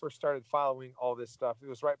 when I first started following all this stuff, it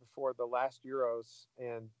was right before the last Euros,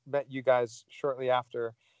 and met you guys shortly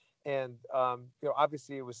after. And,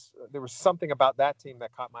 obviously there was something about that team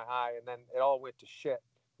that caught my eye, and then it all went to shit,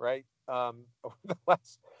 right? Over the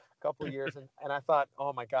last couple of years. And I thought,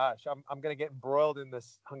 oh my gosh, I'm going to get embroiled in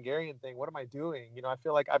this Hungarian thing. What am I doing? I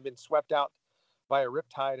feel like I've been swept out by a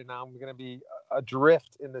riptide, and now I'm going to be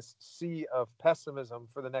adrift in this sea of pessimism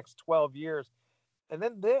for the next 12 years. And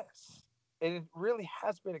then and it really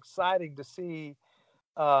has been exciting to see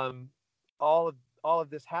all of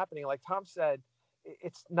this happening. Like Tom said,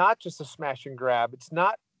 it's not just a smash and grab. It's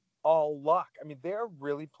not all luck. I mean, they're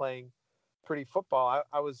really playing pretty football.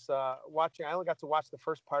 I was watching. I only got to watch the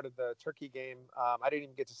first part of the Turkey game. I didn't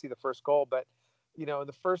even get to see the first goal, but in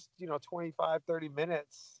the first 25, 30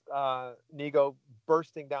 minutes, Nigo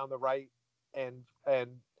bursting down the right and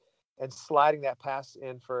sliding that pass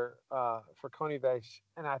in for Konevich,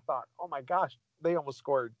 and I thought, oh my gosh, they almost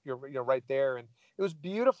scored right there, and it was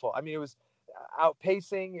beautiful. I mean, it was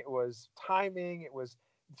outpacing, it was timing, it was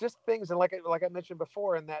just things, and like I mentioned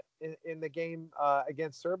before, in the game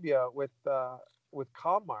against Serbia with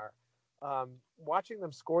Kalmar, watching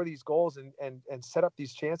them score these goals and set up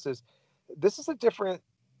these chances. This is a different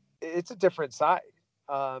side,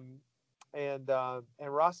 and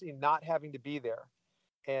Rossi not having to be there,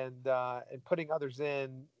 and putting others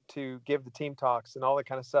in to give the team talks and all that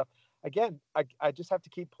kind of stuff. Again, I just have to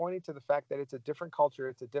keep pointing to the fact that it's a different culture,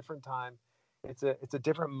 it's a different time, it's a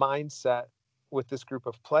different mindset with this group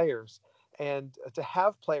of players, and to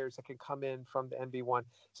have players that can come in from the NB1.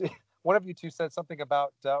 So one of you two said something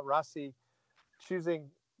about Rossi choosing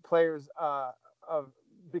players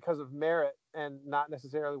because of merit and not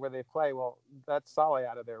necessarily where they play. Well, that's Saleh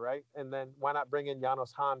out of there, right? And then why not bring in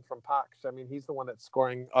Janos Hahn from Pax? I mean, he's the one that's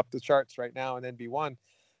scoring up the charts right now in NB1.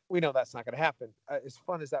 We know that's not going to happen. As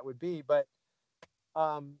fun as that would be, but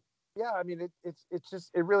yeah, I mean, it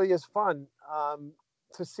really is fun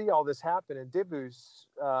to see all this happen. And Dibus,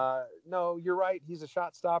 no, you're right. He's a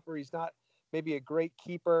shot stopper. He's not maybe a great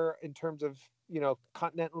keeper in terms of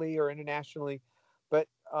continentally or internationally. But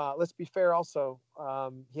let's be fair also,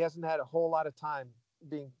 he hasn't had a whole lot of time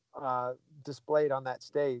being displayed on that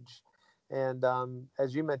stage. And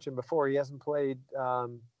as you mentioned before, he hasn't played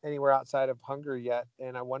anywhere outside of Hungary yet.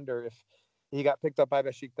 And I wonder if he got picked up by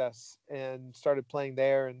Besiktas and started playing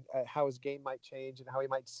there, and how his game might change and how he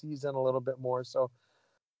might season a little bit more. So,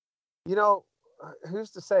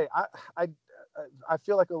 who's to say? I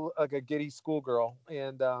feel like a giddy schoolgirl,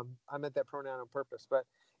 and I meant that pronoun on purpose. But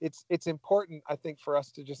it's important, I think, for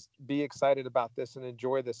us to just be excited about this and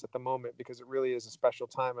enjoy this at the moment, because it really is a special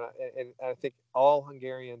time, and I think all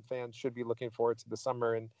Hungarian fans should be looking forward to the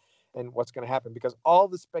summer and what's going to happen, because all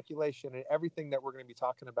the speculation and everything that we're going to be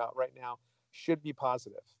talking about right now should be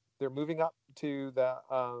positive. They're moving up to the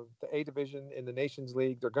A division in the Nations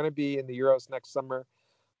League. They're going to be in the Euros next summer.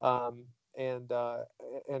 And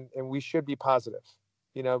we should be positive.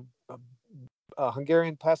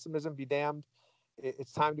 Hungarian pessimism be damned.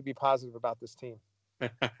 It's time to be positive about this team.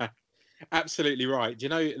 Absolutely right.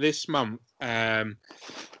 This month,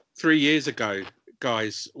 3 years ago,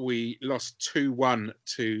 guys, we lost 2-1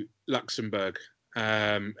 to Luxembourg,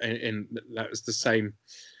 and that was the same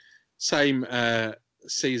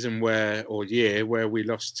season where we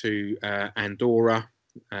lost to Andorra,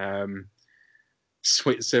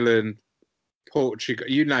 Switzerland, Portugal,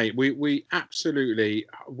 you name it. We absolutely,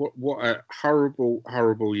 what a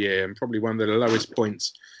horrible year, and probably one of the lowest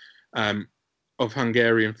points of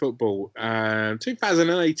Hungarian football.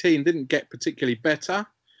 2018 didn't get particularly better.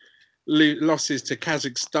 losses to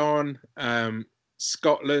Kazakhstan,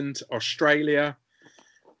 Scotland, Australia.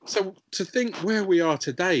 So to think where we are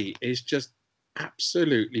today is just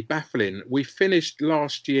absolutely baffling. We finished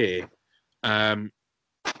last year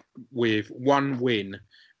with 1 win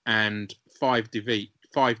and 5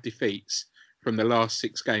 defeats from the last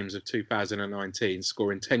 6 games of 2019,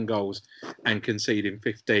 scoring 10 goals and conceding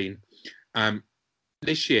 15.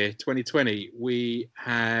 This year, 2020, we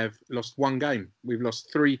have lost 1 game. We've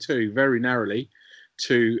lost 3-2 very narrowly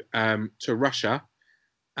to Russia,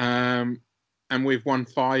 and we've won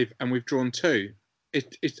 5 and we've drawn 2.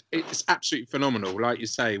 It's absolutely phenomenal. Like you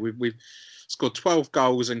say, we've scored 12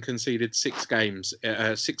 goals and conceded 6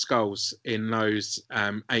 goals in those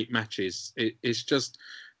 8 matches. It's just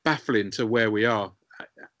baffling to where we are.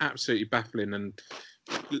 Absolutely baffling, and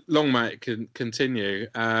long may it can continue.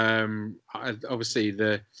 Obviously,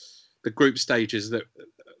 the group stages that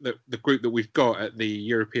the group that we've got at the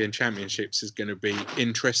European Championships is going to be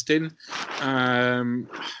interesting,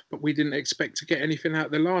 but we didn't expect to get anything out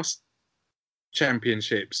of the last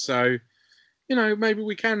Championships. So, maybe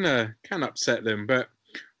we can upset them, but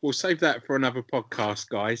we'll save that for another podcast,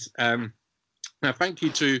 guys. Now, thank you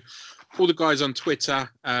to all the guys on Twitter.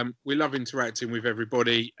 We love interacting with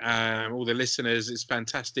everybody, all the listeners. It's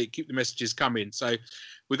fantastic. Keep the messages coming. So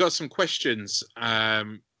we got some questions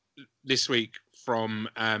this week from,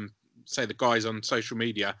 say, the guys on social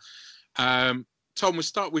media. Tom, we'll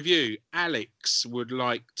start with you. Alex would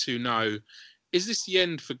like to know, is this the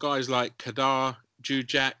end for guys like Kadar,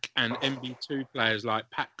 Jujak, and MB2 players like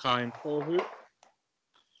Patkai and Korhu?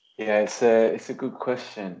 Yeah, it's a good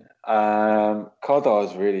question. Kadar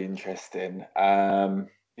is really interesting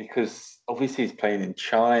because obviously he's playing in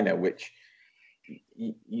China, which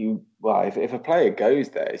if a player goes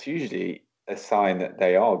there, it's usually a sign that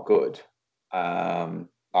they are good.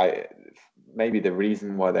 Maybe the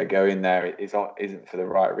reason why they're going there isn't for the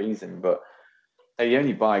right reason, but they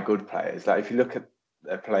only buy good players. Like if you look at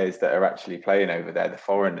the players that are actually playing over there, the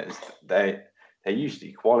foreigners, they're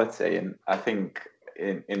usually quality. And I think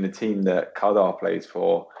in the team that Kadar plays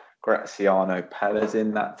for, Graziano Pella's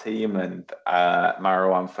in that team, and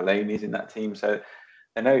Marouane Fellaini's in that team. So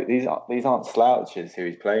I know these aren't slouches who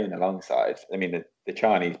he's playing alongside. I mean, the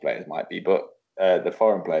Chinese players might be, but the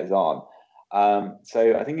foreign players aren't.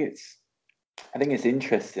 So I think it's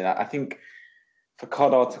interesting. I think for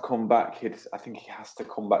Kadar to come back, I think he has to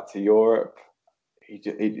come back to Europe.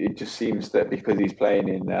 It just seems that because he's playing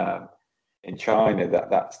in China,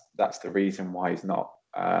 that's the reason why he's not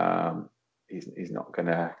going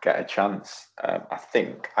to get a chance. I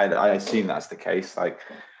think I assume that's the case. Like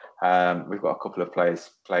we've got a couple of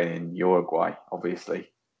players playing in Uruguay, obviously,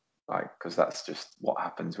 because that's just what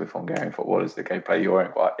happens with Hungarian footballers. They go play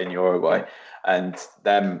in Uruguay, and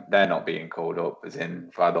they're not being called up, as in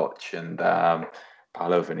Vladoc and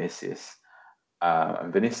Paulo Vinicius.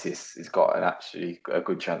 And Vinicius has got actually a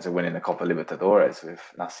good chance of winning the Copa Libertadores with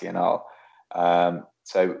Nacional.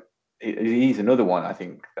 So he's another one. I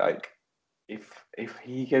think if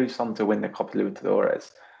he goes on to win the Copa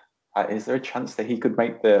Libertadores, is there a chance that he could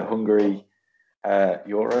make the Hungary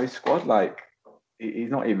Euro squad? He's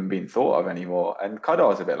not even being thought of anymore. And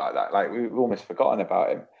Kadar's a bit like that. We've almost forgotten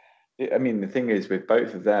about him. I mean, the thing is with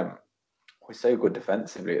both of them, we're so good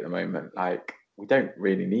defensively at the moment. We don't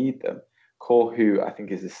really need them. Korhu, I think,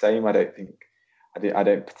 is the same. I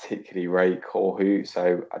don't particularly rate Korhu.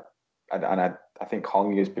 So I think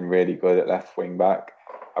Hongi has been really good at left wing back.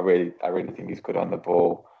 I really think he's good on the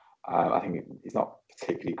ball. I think he's not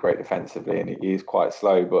particularly great defensively, and he is quite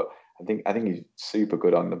slow. But I think he's super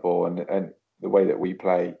good on the ball, and the way that we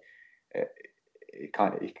play, he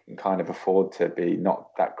can kind of afford to be not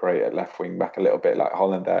that great at left wing back, a little bit like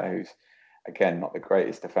Hollander, who's again not the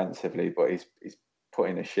greatest defensively, but he's put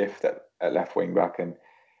in a shift at left wing back, and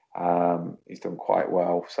he's done quite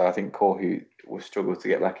well. So I think Korhu will struggle to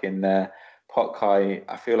get back in there. Patkai,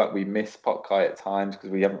 I feel like we miss Patkai at times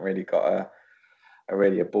because we haven't really got a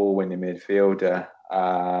ball-winning midfielder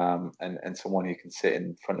and someone who can sit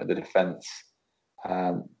in front of the defence,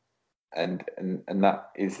 and that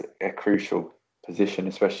is a crucial position,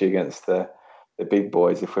 especially against the big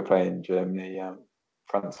boys. If we're playing Germany,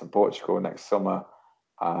 France, and Portugal next summer,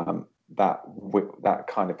 that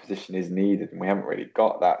kind of position is needed, and we haven't really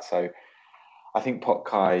got that. So I think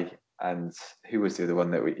Patkai, and who was the other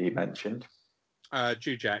one that he mentioned?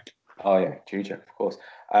 Jujak. Oh yeah, Jujak, of course.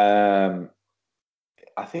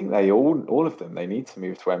 I think they all of them, they need to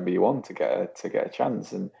move to MB1 to get a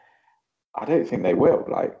chance, and I don't think they will.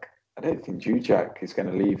 I don't think Jujak is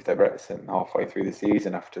going to leave Debrecen halfway through the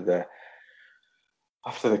season after the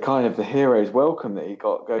kind of the hero's welcome that he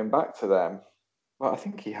got going back to them. Well, I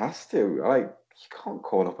think he has to. Like, you can't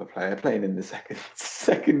call up a player playing in the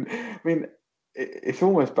second. I mean, it's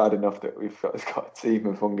almost bad enough that we've got a team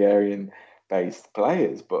of Hungarian-based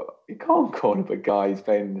players, but you can't call up a guy who's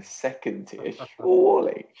playing in the second tier.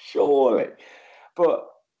 Surely. But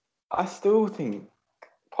I still think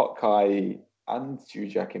Potkai and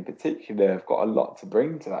Jujak in particular have got a lot to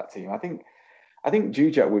bring to that team. I think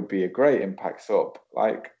Jujak would be a great impact sub.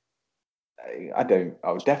 Like, I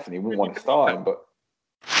definitely wouldn't want to start him, but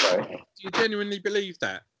sorry. Do you genuinely believe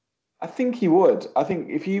that? I think he would. I think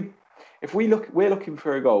we're looking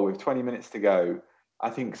for a goal with 20 minutes to go. I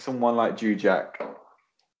think someone like Jujak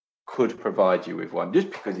could provide you with one, just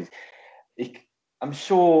because I'm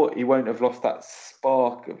sure he won't have lost that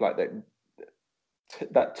spark of like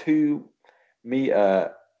that 2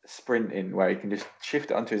 meter sprinting where he can just shift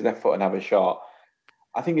it onto his left foot and have a shot.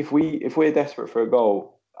 I think if we're desperate for a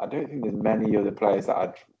goal, I don't think there's many other players that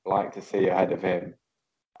I'd like to see ahead of him.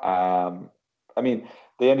 I mean,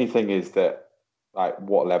 the only thing is that, like,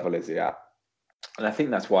 what level is he at? And I think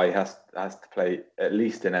that's why he has to play at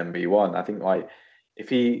least in MB1. I think, like, if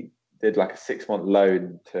he did like a 6-month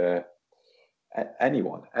loan to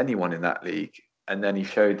anyone in that league, and then he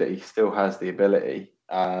showed that he still has the ability.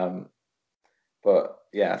 But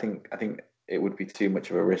yeah, I think it would be too much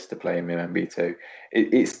of a risk to play him in MB2.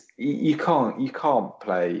 You can't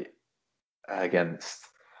play against,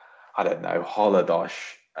 I don't know,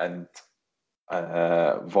 Holodosh and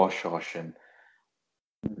Voshosh and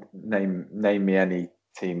name me any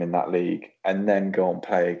team in that league, and then go and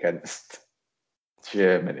play against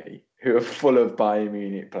Germany, who are full of Bayern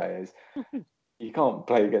Munich players. You can't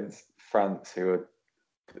play against France, who are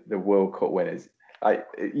the World Cup winners. Like,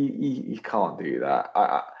 you can't do that.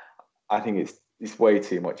 I think it's way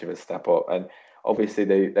too much of a step up, and obviously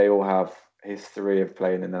they all have history of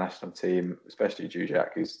playing in the national team, especially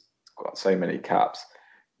Jujak, who's got so many caps.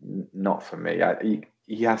 Not for me.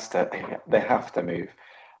 He has to. They have to move,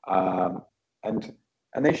 and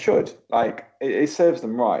they should. Like, it serves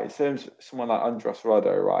them right. It serves someone like Andros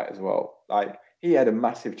Rado right as well. Like, he had a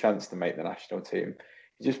massive chance to make the national team.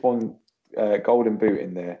 He just won Golden Boot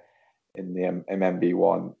in the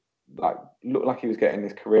MB1. Like, looked like he was getting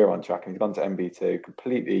his career on track, and he's gone to MB2,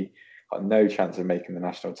 completely got no chance of making the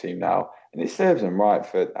national team now. And it serves him right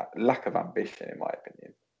for that lack of ambition, in my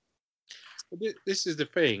opinion. This is the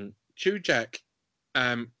thing. Jujak,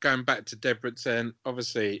 going back to Debrecen,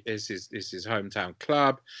 obviously is his hometown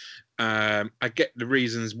club. I get the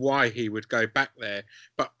reasons why he would go back there,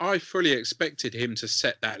 but I fully expected him to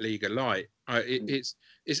set that league alight. It's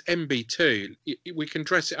MB2. We can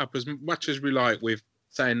dress it up as much as we like with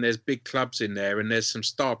saying there's big clubs in there and there's some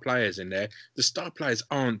star players in there. The star players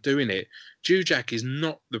aren't doing it. Jujak is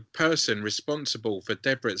not the person responsible for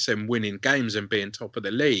Debrecen winning games and being top of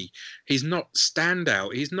the league. He's not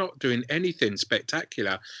standout. He's not doing anything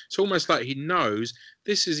spectacular. It's almost like he knows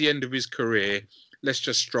this is the end of his career. Let's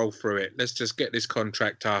just stroll through it. Let's just get this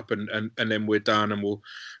contract up and then we're done, and we'll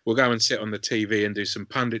go and sit on the TV and do some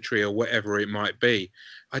punditry or whatever it might be.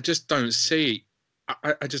 I just don't see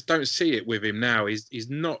it with him now. He's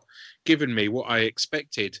not given me what I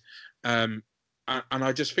expected, and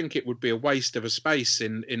I just think it would be a waste of a space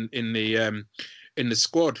in the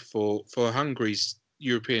squad for Hungary's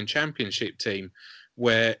European Championship team,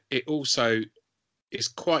 where it also is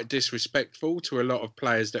quite disrespectful to a lot of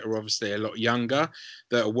players that are obviously a lot younger,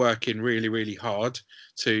 that are working really, really hard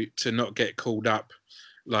to not get called up,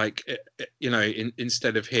 like,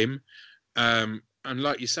 instead of him. And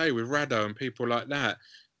like you say, with Rado and people like that,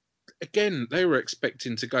 again, they were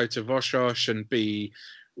expecting to go to Voshosh and be,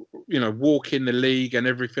 walk in the league and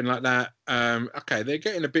everything like that. Okay, they're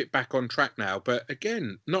getting a bit back on track now, but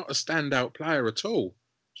again, not a standout player at all.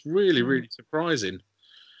 It's really, really surprising.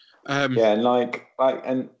 And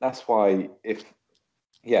and that's why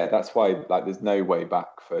there's no way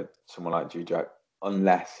back for someone like Jujak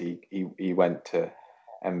unless he went to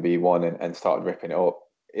MB1 and started ripping it up.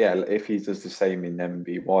 Yeah, if he does the same in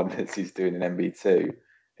MB1 as he's doing in MB2,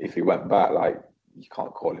 if he went back, like, you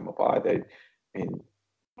can't call him up either. I mean,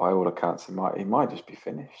 by all accounts, he might just be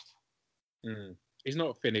finished. He's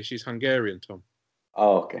not finished. He's Hungarian, Tom.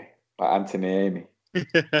 Oh, okay. Like Anthony Amy.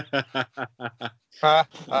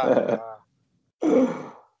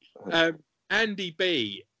 Andy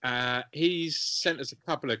B, he's sent us a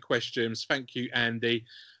couple of questions. Thank you, Andy.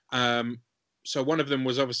 So one of them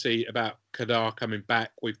was obviously about Kadar coming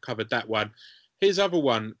back. We've covered that one. His other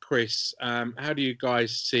one, Chris, how do you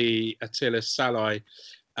guys see Attila Szalai,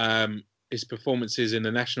 his performances in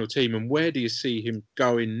the national team, and where do you see him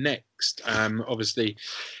going next? Obviously,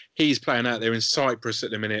 he's playing out there in Cyprus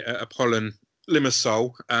at the minute at Apollon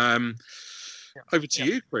Limassol. Over to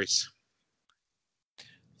you, Chris.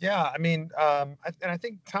 Yeah, I mean, I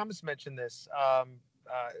think Thomas mentioned this.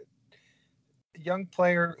 Young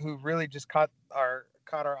player who really just caught our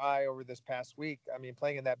eye over this past week. I mean,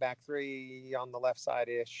 playing in that back three on the left side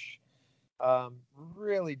ish,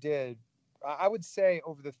 really did. I would say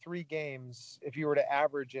over the 3 games, if you were to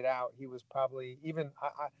average it out, he was probably even.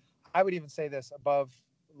 I would even say this above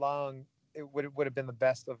Long. It would have been the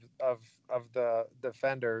best of the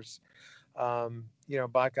defenders.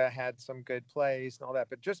 Baca had some good plays and all that,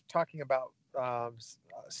 but just talking about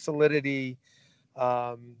solidity,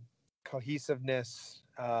 cohesiveness,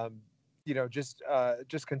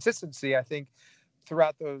 just consistency. I think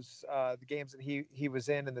throughout those the games that he was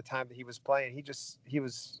in and the time that he was playing, he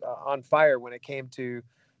was on fire when it came to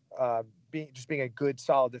being a good,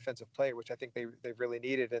 solid defensive player, which I think they really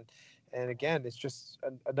needed. And again, it's just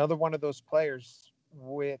another one of those players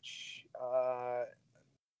which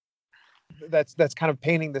that's kind of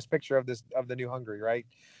painting this picture of the new Hungary, right?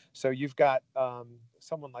 So you've got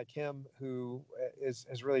someone like him who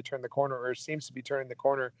has really turned the corner, or seems to be turning the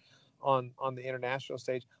corner on the international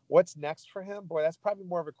stage. What's next for him? Boy, that's probably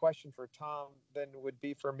more of a question for Tom than it would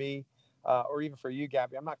be for me, or even for you,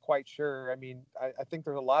 Gabby. I'm not quite sure. I mean, I think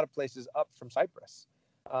there's a lot of places up from Cyprus,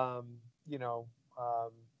 but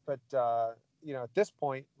at this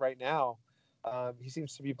point right now, he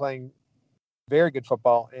seems to be playing very good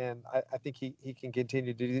football, and I think he can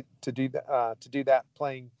continue to do that,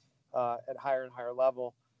 playing at higher and higher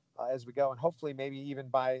level as we go, and hopefully maybe even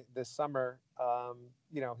by this summer,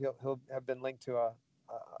 he'll have been linked to a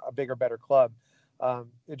bigger, better club.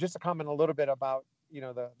 Just to comment a little bit about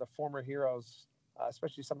the former heroes,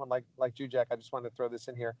 especially someone like Jujek. I just wanted to throw this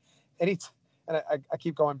in here. And I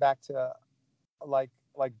keep going back to like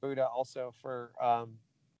Buda also for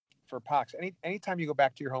Pax. Anytime you go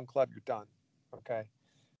back to your home club, you're done. Okay,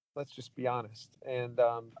 let's just be honest. And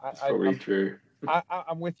that's probably true.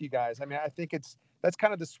 I'm with you guys. I mean, I think that's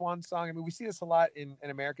kind of the swan song. I mean, we see this a lot in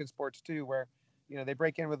American sports too, where they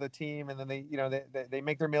break in with a team and then they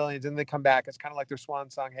make their millions and they come back. It's kind of like their swan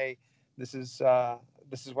song. Hey, this is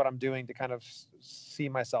what I'm doing to kind of see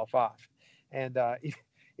myself off. And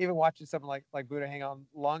even watching someone like Buda hang on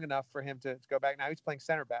long enough for him to go back. Now he's playing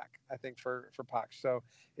center back, I think, for Pax. So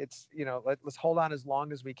it's let's hold on as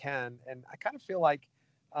long as we can. And I kind of feel like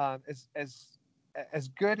as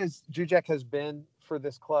good as Jujek has been for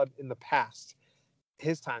this club in the past,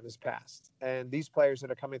 his time has passed. And these players that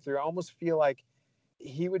are coming through, I almost feel like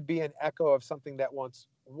he would be an echo of something that once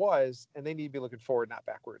was, and they need to be looking forward, not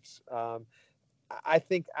backwards. I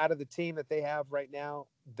think out of the team that they have right now,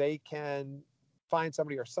 they can find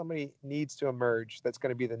somebody, or somebody needs to emerge that's going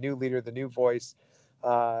to be the new leader, the new voice,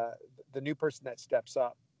 the new person that steps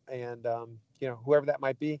up. And, whoever that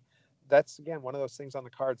might be, that's, again, one of those things on the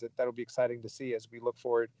cards that'll be exciting to see as we look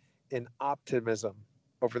forward in optimism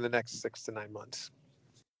over the next 6 to 9 months.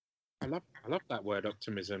 I love that word,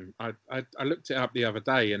 optimism. I looked it up the other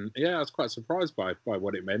day, and I was quite surprised by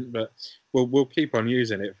what it meant, but we'll keep on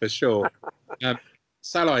using it for sure.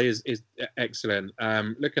 Salah is excellent.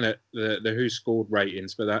 Looking at the Who Scored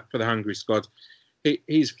ratings for the Hungary squad,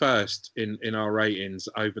 he's first in our ratings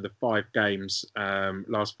over the 5 games,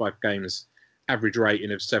 last 5 games, average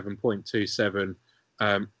rating of 7.27.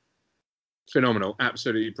 Phenomenal,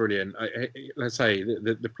 absolutely brilliant. Let's say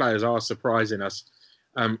the players are surprising us.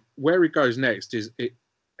 Where he goes next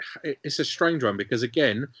it's a strange one, because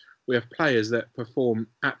again we have players that perform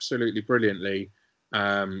absolutely brilliantly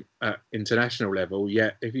at international level,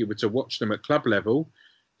 yet if you were to watch them at club level,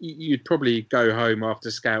 you'd probably go home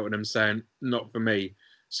after scouting them saying not for me.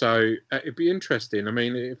 So it'd be interesting. I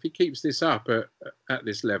mean, if he keeps this up at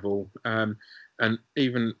this level, and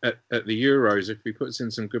even at the Euros, if he puts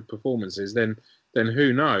in some good performances, then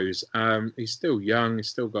who knows? He's still young. He's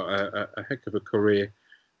still got a heck of a career.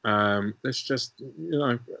 Let's just,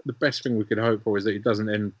 the best thing we could hope for is that he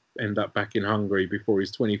doesn't end up back in Hungary before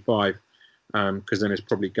he's 25, because then it's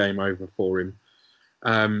probably game over for him.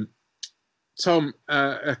 Tom,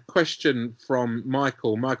 a question from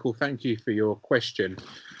Michael. Michael, thank you for your question.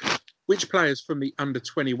 Which players from the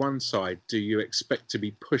under-21 side do you expect to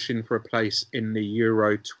be pushing for a place in the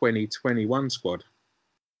Euro 2021 squad?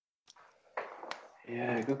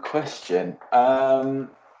 Yeah, good question. I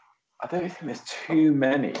don't think there's too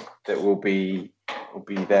many that will be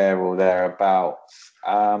there or thereabouts.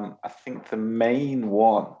 I think the main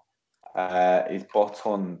one is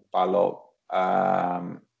Boton Balog,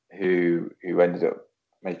 who ended up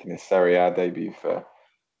making his Serie A debut for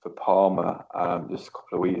Parma just a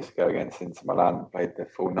couple of weeks ago against Inter Milan. Played the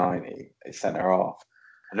full 90, a centre half,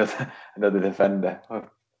 another defender.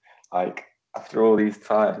 Like, after all these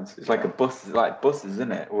times. It's like buses,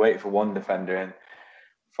 isn't it? We wait for one defender and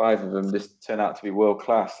 5 of them just turn out to be world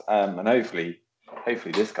class. And hopefully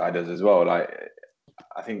this guy does as well. Like,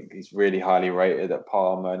 I think he's really highly rated at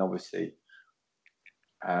Parma, and obviously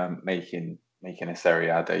making a Serie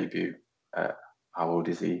A debut. How old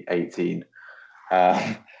is he? 18.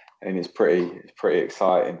 And it's pretty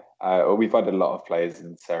exciting. We've had a lot of players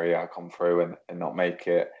in Serie A come through and not make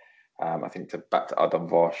it. I think back to Adam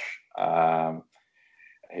Vosch,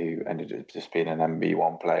 who ended up just being an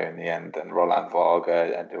MB1 player in the end, and Roland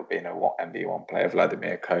Varga ended up being an MB1 player,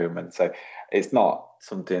 Vladimir Koeman. So it's not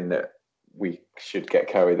something that we should get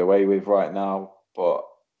carried away with right now, but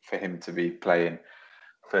for him to be playing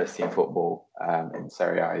first team football in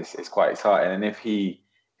Serie A is quite exciting. And if he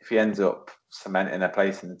ends up cementing a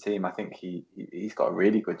place in the team, I think he's got a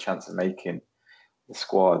really good chance of making the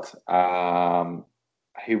squad.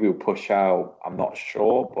 Who will push out, I'm not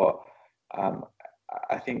sure, but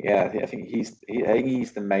I think he's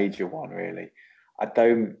the major one, really. I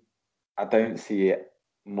don't see it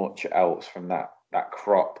much else from that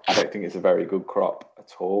crop. I don't think it's a very good crop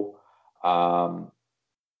at all.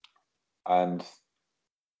 And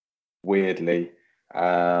weirdly,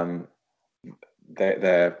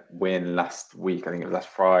 their win last week, I think it was last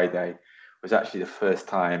Friday, was actually the first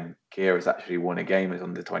time Gira has actually won a game as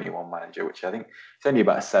under 21 manager, which I think it's only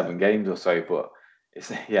about 7 games or so, but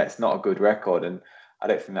it's not a good record, and I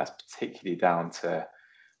don't think that's particularly down to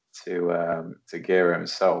Gira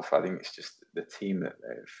himself. I think it's just the team that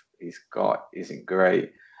he's got isn't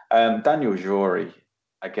great. Daniel Jory,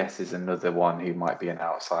 I guess, is another one who might be an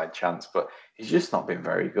outside chance, but he's just not been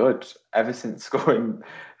very good ever since scoring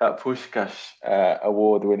that Puskás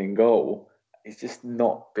award-winning goal. He's just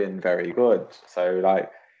not been very good. So,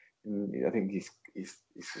 like, I think he's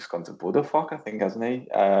just gone to Budafok, I think, hasn't he?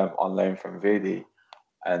 On loan from Vidi,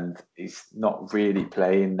 and he's not really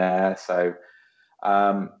playing there. So,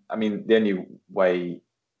 I mean, the only way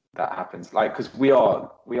that happens, like, because we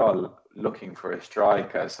are looking for a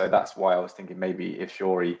striker, so that's why I was thinking maybe if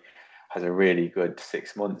Jory has a really good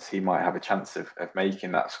 6 months, he might have a chance of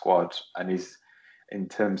making that squad. And he's, in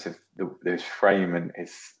terms of his frame and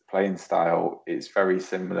his playing style, it's very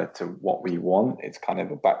similar to what we want. It's kind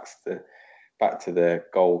of a back to the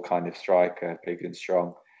goal kind of striker, big and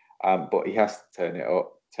strong. But he has to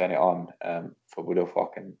turn it on for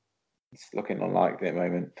Budafok, and it's looking unlikely at the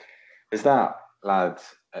moment. There's that lad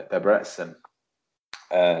at Debrecen,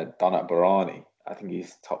 Donat Barani. I think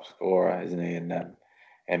he's top scorer, isn't he, in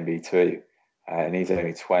MB2, and he's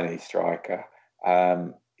only 20, striker.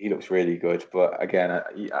 He looks really good, but again,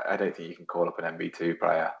 I don't think you can call up an MB2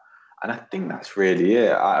 player. And I think that's really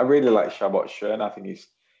it. I really like Chabot Schön. I think he's,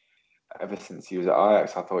 ever since he was at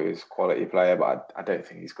Ajax, I thought he was a quality player, but I don't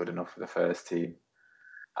think he's good enough for the first team.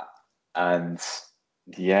 And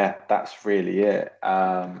yeah, that's really it.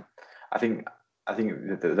 I think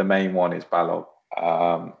the main one is Balog.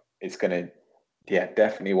 It's going to,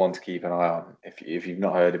 definitely one to keep an eye on. If you've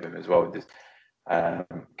not heard of him as well, just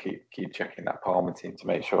keep checking that Parma team to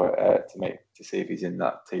make sure to see if he's in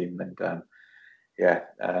that team. And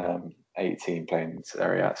 18 playing in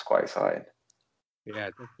Serie A, it's quite exciting. Yeah,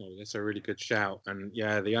 definitely. That's a really good shout. And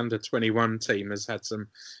yeah, the under-21 team has had some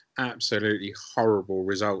absolutely horrible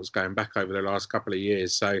results going back over the last couple of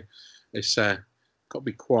years. So it's got to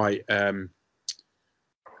be quite,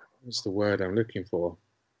 what's the word I'm looking for?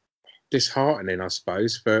 Disheartening, I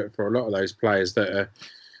suppose, for a lot of those players that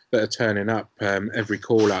are turning up every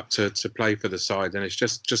call up to play for the side, and it's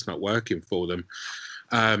just not working for them.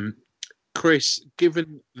 Chris,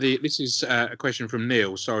 this is a question from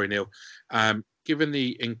Neil. Sorry, Neil. Given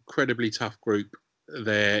the incredibly tough group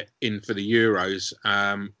they're in for the Euros,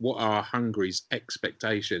 what are Hungary's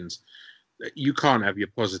expectations? You can't have your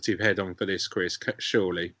positive head on for this, Chris,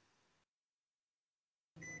 surely.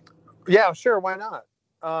 Yeah, sure. Why not?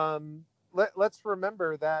 Let's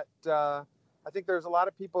remember that I think there's a lot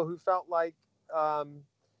of people who felt like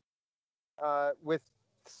with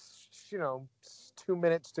 2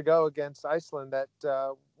 minutes to go against Iceland that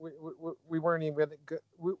we weren't even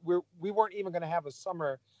we weren't even going to have a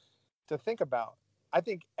summer to think about. I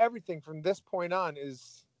think everything from this point on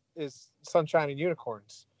is sunshine and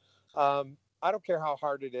unicorns. I don't care how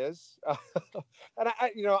hard it is, and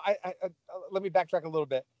I let me backtrack a little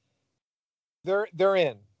bit. They're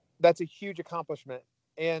in. That's a huge accomplishment,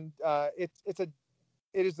 and it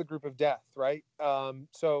is the group of death, right?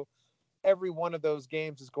 So every one of those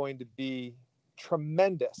games is going to be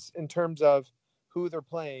tremendous in terms of who they're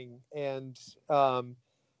playing, and I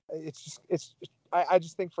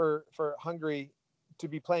just think for Hungary to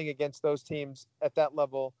be playing against those teams at that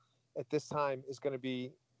level at this time is going to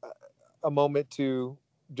be a moment to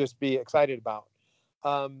just be excited about.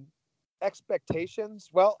 Expectations,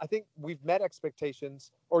 well, I think we've met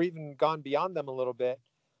expectations or even gone beyond them a little bit.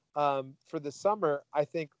 For the summer, I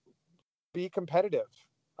think be competitive.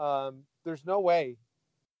 There's no way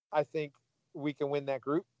I think we can win that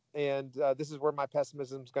group. And this is where my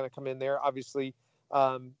pessimism is going to come in there, obviously.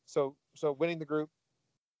 So winning the group,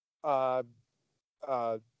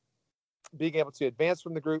 being able to advance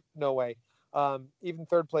from the group, no way. Even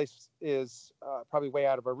third place is probably way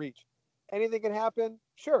out of our reach. Anything can happen?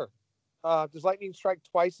 Sure. Does lightning strike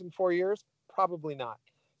twice in 4 years? Probably not.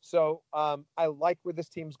 So I like where this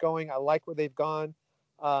team's going. I like where they've gone.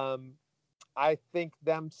 I think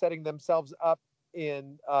them setting themselves up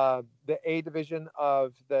in the A division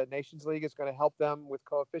of the Nations League is going to help them with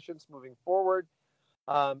coefficients moving forward.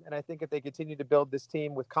 And I think if they continue to build this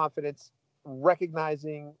team with confidence,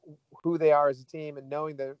 recognizing who they are as a team and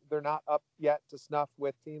knowing that they're not up yet to snuff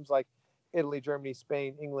with teams like Italy, Germany,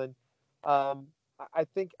 Spain, England, I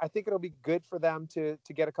think it'll be good for them to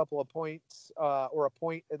get a couple of points or a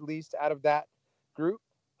point at least out of that group.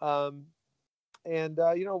 We'll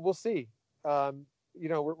see.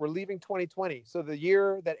 We're leaving 2020, so the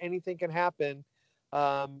year that anything can happen.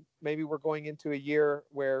 Maybe we're going into a year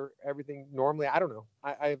where everything normally, I don't know.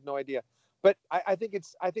 I have no idea. But I think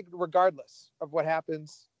regardless of what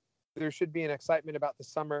happens, there should be an excitement about the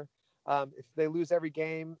summer. If they lose every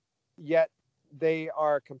game, yet they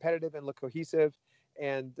are competitive and look cohesive,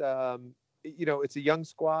 and it's a young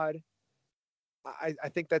squad. I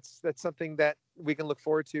think that's something that we can look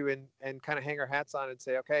forward to and kind of hang our hats on and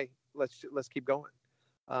say, okay, let's keep going.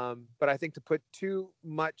 But I think to put too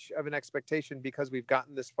much of an expectation because we've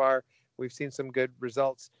gotten this far, we've seen some good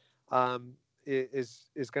results,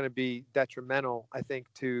 is going to be detrimental, I think,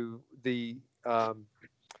 to the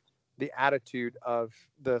attitude of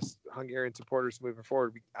the Hungarian supporters moving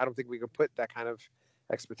forward. I don't think we can put that kind of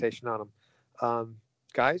expectation on them.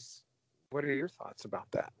 Guys, what are your thoughts about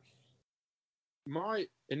that? My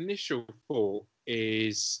initial thought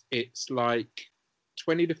is it's like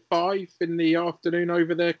 20 to 5 in the afternoon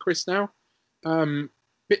over there, Chris, now.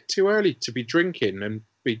 Bit too early to be drinking and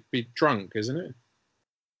be drunk, isn't it?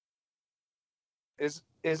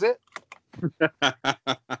 Is it?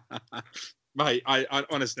 Mate, I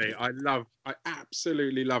honestly, I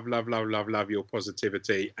absolutely love your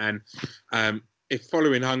positivity. And if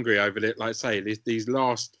following Hungary over it, like I say, these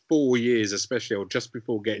last 4 years, especially, or just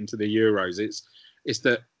before getting to the Euros, it's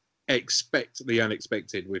that expect the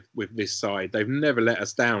unexpected with this side. They've never let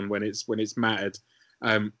us down when it's mattered.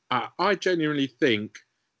 I genuinely think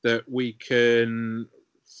that we can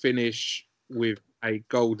finish with a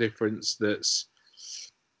goal difference that's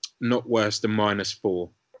not worse than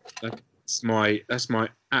 -4. That's my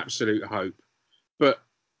absolute hope. But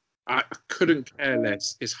I couldn't care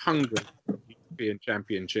less. It's Hungary European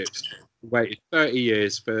Championships. Waited 30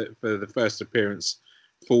 years for the first appearance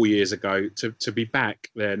 4 years ago. To be back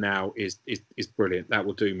there now is brilliant. That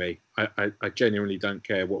will do me. I genuinely don't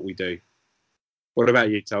care what we do. What about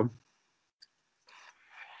you, Tom?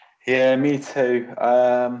 Yeah, me too.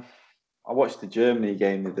 I watched the Germany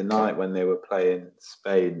game the other night when they were playing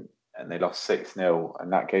Spain and they lost 6-0,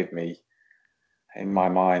 and that gave me, in my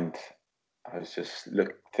mind, I was just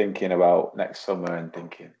thinking about next summer and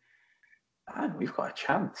thinking, man, we've got a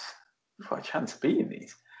chance. We've got a chance of beating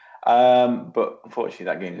these. But unfortunately,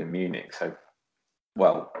 that game's in Munich. So,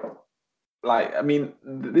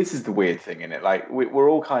 this is the weird thing, isn't it? Like, we're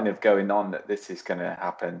all kind of going on that this is going to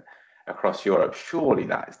happen across Europe. Surely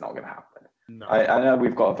that is not going to happen. No. I know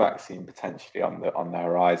we've got a vaccine potentially on the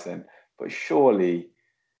horizon, but surely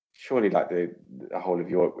like the whole of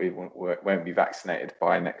Europe won't be vaccinated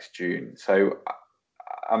by next June. So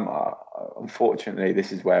unfortunately,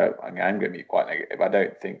 this is where I'm going to be quite negative. I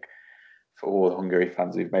don't think for all the Hungary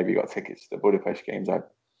fans who've maybe got tickets to the Budapest games, I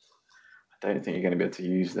don't think you're going to be able to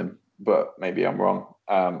use them, but maybe I'm wrong.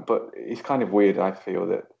 But it's kind of weird. I feel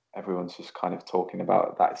that everyone's just kind of talking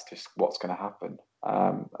about that's just what's going to happen.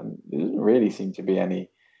 And there doesn't really seem to be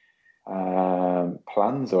any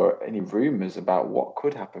plans or any rumours about what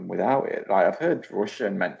could happen without it. Like, I've heard Russia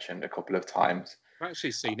mentioned a couple of times. I've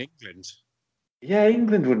actually seen England. Yeah,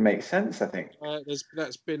 England would make sense, I think.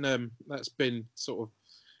 That's been sort of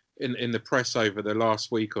in the press over the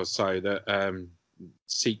last week or so that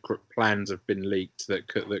secret plans have been leaked that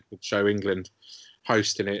could show England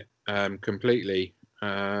hosting it completely.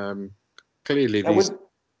 Clearly,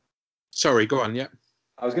 Sorry, go on. Yeah,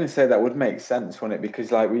 I was going to say that would make sense, wouldn't it?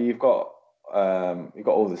 Because like you've got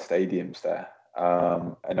all the stadiums there,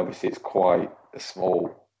 and obviously it's quite a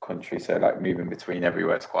small country, so like moving between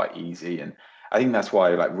everywhere is quite easy. And I think that's why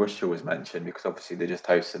like Russia was mentioned, because obviously they just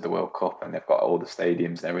hosted the World Cup and they've got all the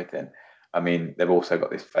stadiums and everything. I mean, they've also got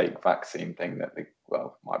this fake vaccine thing that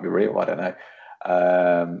might be real. I don't know.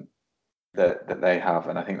 That they have,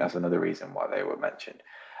 and I think that's another reason why they were mentioned.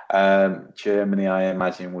 Germany, I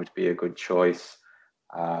imagine, would be a good choice.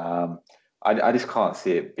 I just can't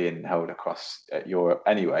see it being held across Europe.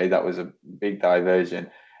 Anyway, that was a big diversion.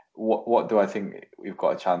 What do I think we've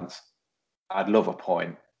got a chance? I'd love a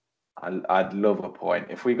point. I'd love a point.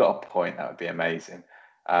 If we got a point, that would be amazing.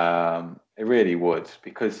 It really would,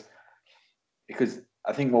 because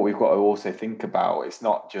I think what we've got to also think about, it's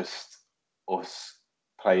not just us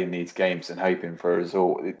playing these games and hoping for a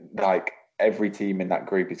result. Like every team in that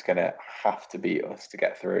group is going to have to beat us to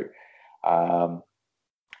get through.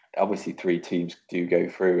 Obviously, 3 teams do go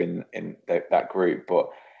through in that group, but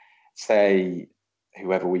say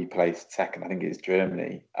whoever we play second, I think it's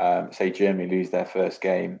Germany. Say Germany lose their first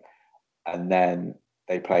game, and then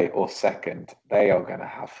they play us second. They are going to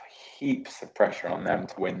have heaps of pressure on them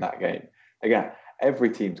to win that game. Again, every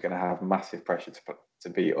team's going to have massive pressure to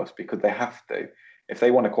beat us, because they have to. If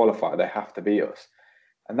they want to qualify, they have to beat us,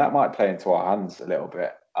 and that might play into our hands a little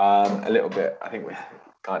bit. I think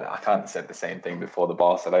I can't said the same thing before the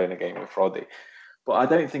Barcelona game with Frodi, but I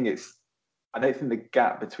don't think the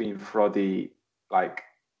gap between Frodi,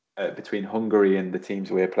 between Hungary and the teams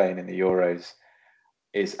we're playing in the Euros,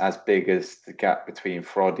 is as big as the gap between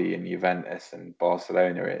Frodi and Juventus and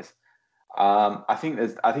Barcelona is. I think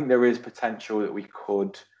there is potential that we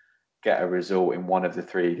could get a result in one of the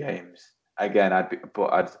 3 games. Again, I'd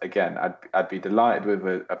be delighted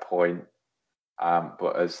with a point.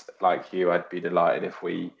 But as like you, I'd be delighted if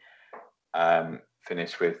we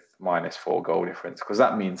finish with -4 goal difference, because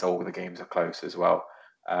that means all the games are close as well.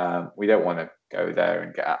 We don't want to go there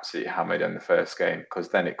and get absolutely hammered in the first game, because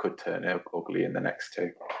then it could turn ugly in the next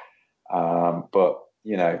 2. But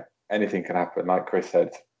anything can happen. Like Chris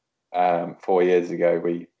said, 4 years ago,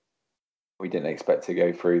 we didn't expect to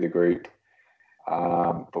go through the group,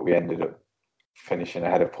 but we ended up finishing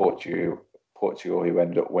ahead of Portugal, who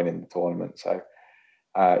ended up winning the tournament. So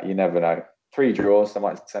you never know. 3 draws, they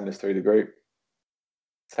might send us through the group.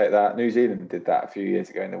 Take that. New Zealand did that a few years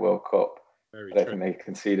ago in the World Cup. I don't think they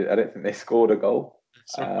conceded. I don't think they scored a goal.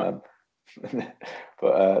 But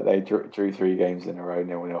they drew 3 games in a row,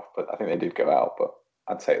 0-0. But I think they did go out. But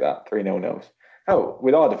I'd take that. 3-0. Oh,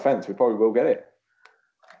 with our defence, we probably will get it.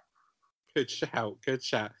 Good shout. Good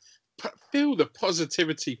shout. Feel the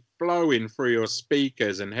positivity flowing through your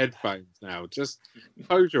speakers and headphones now. Just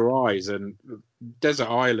close your eyes and Desert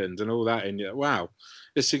Island and all that in you. Wow,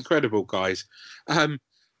 it's incredible, guys.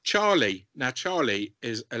 Charlie. Now, Charlie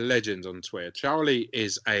is a legend on Twitter. Charlie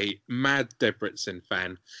is a mad Debrecen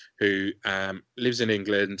fan who lives in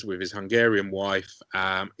England with his Hungarian wife.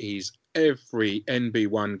 He's every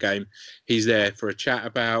NB1 game he's there for a chat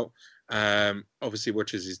about. Obviously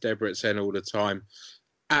watches his Debrecen all the time.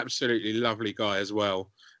 Absolutely lovely guy as well.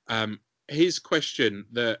 His question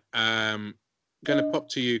that going to pop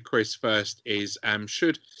to you, Chris, first is,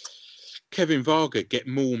 should Kevin Varga get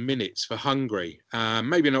more minutes for Hungary?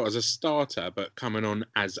 Maybe not as a starter, but coming on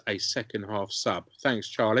as a second half sub. Thanks,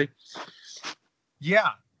 Charlie.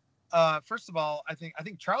 Yeah. First of all, I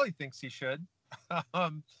think Charlie thinks he should.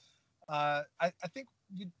 I think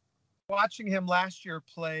watching him last year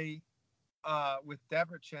play with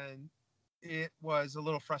Debrecen, it was a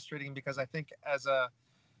little frustrating, because I think as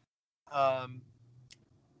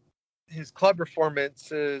his club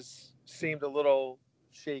performances seemed a little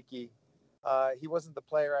shaky. He wasn't the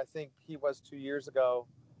player I think he was 2 years ago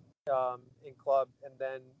in club, and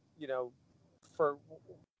then for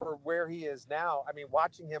where he is now, I mean,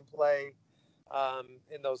 watching him play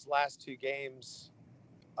in those last 2 games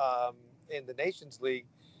in the Nations League,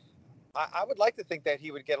 I would like to think that he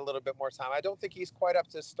would get a little bit more time. I don't think he's quite up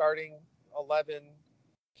to starting 11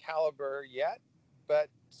 caliber yet, but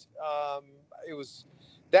it was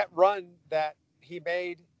that run that he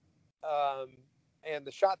made and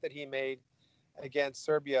the shot that he made against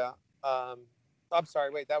Serbia. I'm sorry,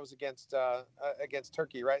 wait, that was against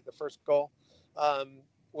Turkey, right? The first goal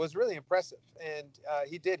was really impressive, and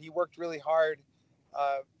he worked really hard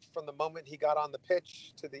from the moment he got on the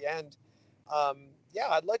pitch to the end. Yeah,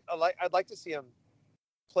 I'd like to see him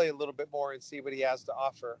play a little bit more and see what he has to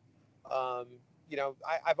offer.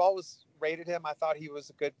 I've always rated him. I thought he was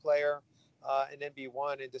a good player in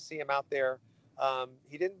NB1, and to see him out there,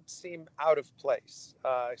 he didn't seem out of place,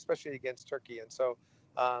 especially against Turkey. And so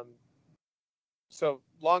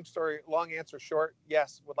long answer short,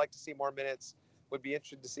 yes, would like to see more minutes. Would be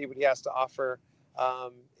interested to see what he has to offer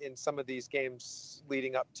in some of these games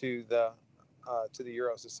leading up to the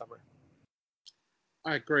Euros this summer.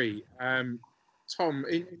 I agree. Tom,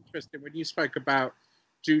 interesting when you spoke about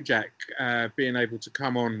Jujak being able to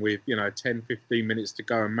come on with 10, 15 minutes to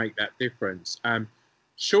go and make that difference.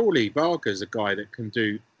 Surely Varga's a guy that can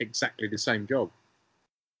do exactly the same job.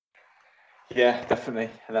 Yeah, definitely,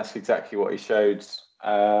 and that's exactly what he showed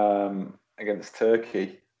against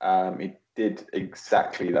Turkey. He did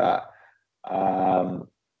exactly that,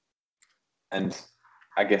 and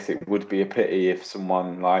I guess it would be a pity if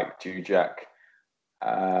someone like Jujak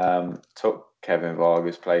took Kevin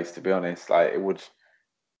Varga's place. To be honest, like it would,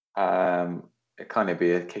 it kind of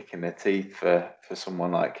be a kick in the teeth for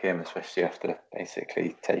someone like him, especially after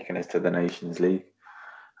basically taking us to the Nations League.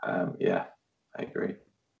 Yeah, I agree.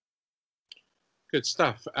 Good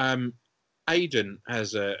stuff. Aidan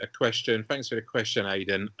has a question. Thanks for the question,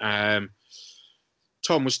 Aidan.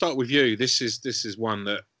 Tom, we'll start with you. This is one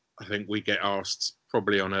that I think we get asked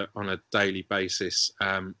probably on a daily basis.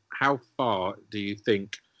 How far do you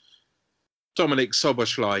think Dominik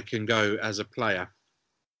Szoboszlai can go as a player?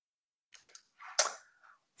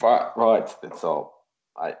 Right to the top.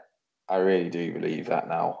 I really do believe that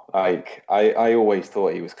now. Like I always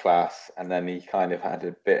thought he was class, and then he kind of had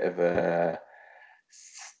a bit of a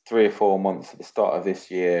 3 or 4 months at the start of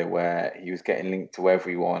this year where he was getting linked to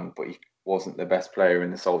everyone, but he wasn't the best player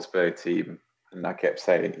in the Salzburg team. And I kept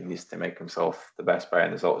saying he needs to make himself the best player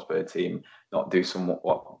in the Salzburg team, not do something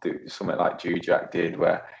like Jujak did,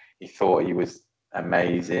 where he thought he was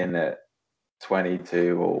amazing at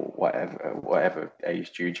 22 or whatever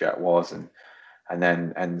age Jujak was, and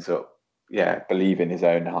then ends up believing his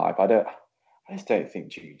own hype. I just don't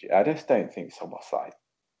think Szoboszlai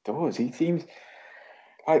does. He seems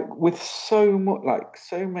like with so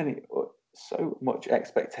much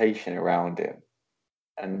expectation around him,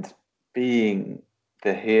 and being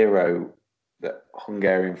the hero that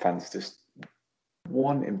Hungarian fans just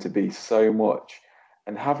want him to be so much,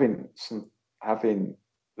 and having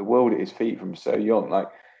the world at his feet from so young. Like,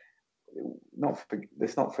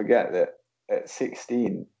 let's not forget that at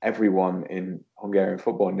 16, everyone in Hungarian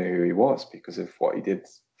football knew who he was because of what he did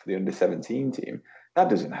for the under-17 team. That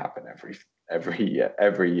doesn't happen every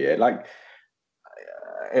year. Like,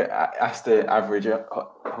 ask the average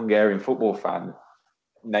Hungarian football fan,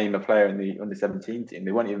 name a player in the under-17 team.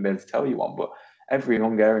 They won't even be able to tell you one. But every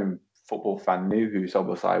Hungarian football fan knew who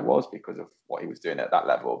Szoboszlai was because of what he was doing at that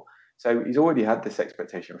level. So he's already had this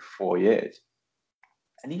expectation for 4 years,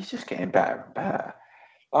 and he's just getting better and better.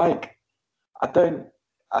 Like, I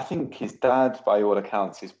think his dad, by all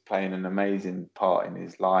accounts, is playing an amazing part in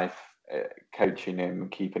his life, coaching him,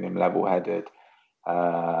 keeping him level-headed,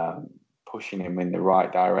 pushing him in the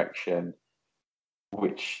right direction,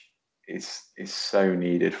 which is so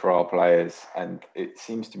needed for our players. And it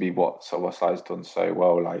seems to be what Szoboszlai's done so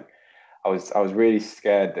well. Like, I was really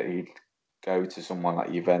scared that he'd go to someone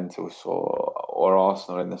like Juventus or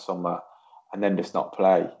Arsenal in the summer and then just not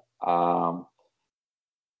play.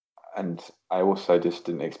 And I also just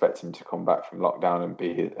didn't expect him to come back from lockdown and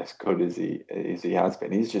be as good as he has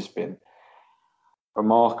been. He's just been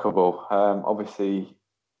remarkable. Obviously,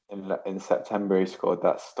 in September, he scored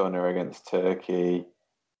that stunner against Turkey.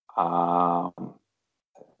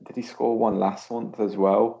 Did he score one last month as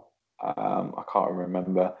well? I can't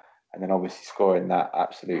remember. And then obviously scoring that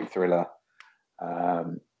absolute thriller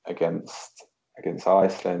against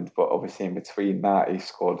Iceland. But obviously in between that, he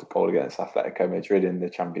scored a goal against Atletico Madrid in the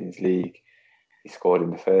Champions League. He scored in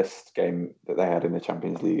the first game that they had in the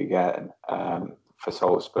Champions League again for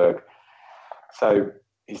Salzburg. So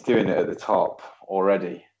he's doing it at the top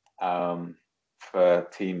already for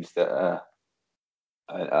teams that are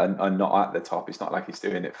not at the top. It's not like he's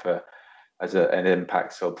doing it as an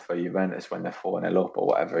impact sub for Juventus when they're 4-0 up or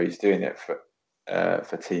whatever. He's doing it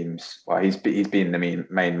for teams. Well, he's been the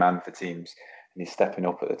main man for teams, and he's stepping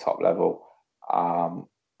up at the top level. I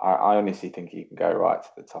honestly think he can go right to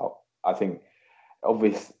the top. I think,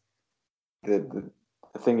 obviously, the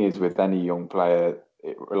thing is with any young player,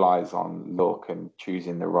 it relies on luck and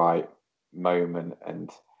choosing the right moment, and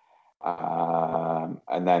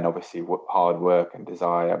then obviously hard work and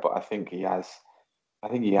desire. But I think he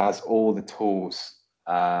has all the tools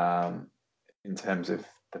in terms of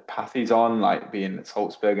the path he's on, like being at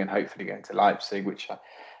Salzburg and hopefully getting to Leipzig, which I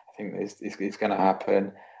think is going to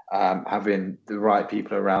happen. Having the right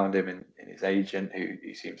people around him and his agent,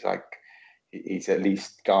 who seems like he's at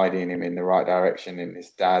least guiding him in the right direction, and his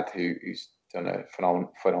dad, who's done a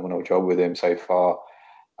phenomenal job with him so far.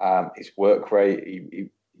 His work rate, he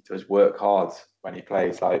does work hard when he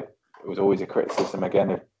plays. Like, it was always a criticism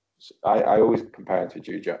again. I always compare him to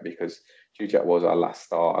Jujak because Jujak was our last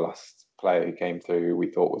player who came through, who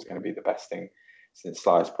we thought was going to be the best thing since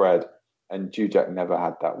sliced bread. and Dujak never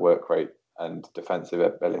had that work rate and defensive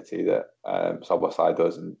ability that Szoboszlai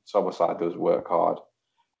does, and Szoboszlai does work hard.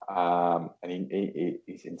 And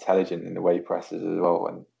he's intelligent in the way he presses as well,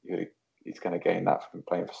 and he's going to gain that from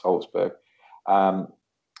playing for Salzburg. And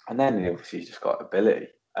then obviously he's just got ability.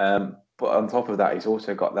 But on top of that, he's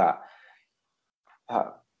also got that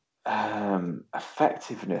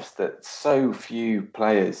effectiveness that so few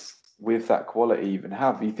players with that quality even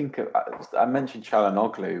have. You think I mentioned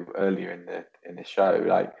Çalhanoğlu earlier in the show.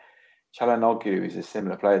 Like, Çalhanoğlu is a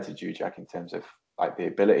similar player to Dujak in terms of like the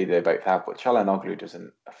ability they both have, but Çalhanoğlu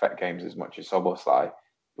doesn't affect games as much as Szoboszlai,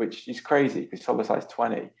 which is crazy because Szoboszlai's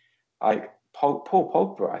 20. Like Paul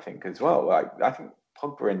Pogba, I think as well. Like, I think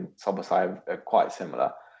Pogba and Szoboszlai are quite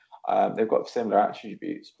similar. They've got similar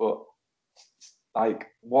attributes, but like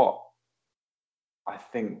what I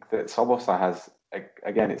think that Szoboszlai has,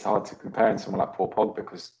 again, it's hard to compare in someone like Paul Pogba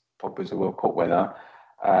because Pogba's a World Cup winner.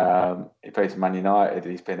 He plays for Man United.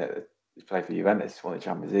 He's played for Juventus. He's won the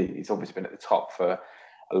Champions League. He's obviously been at the top for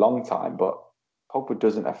a long time, but Pogba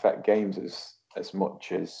doesn't affect games as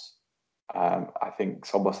much as I think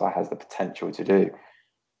Szoboszlai has the potential to do.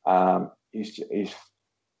 I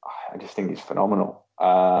just think he's phenomenal.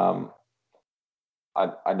 I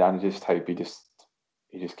just hope he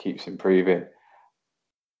just keeps improving.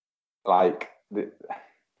 Like,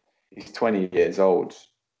 he's 20 years old.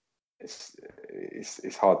 It's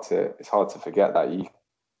hard to forget that.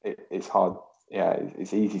 It's hard. Yeah,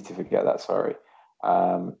 it's easy to forget that. Sorry.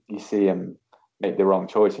 You see him make the wrong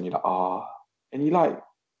choice, and you're like,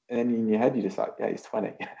 and then in your head you're just like, yeah, he's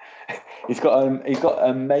 20. he's got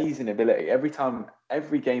amazing ability. Every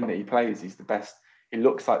game that he plays, he's the best. He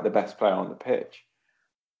looks like the best player on the pitch.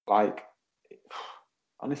 Like,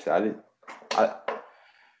 honestly,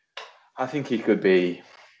 I think he could be,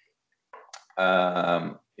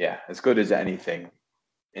 as good as anything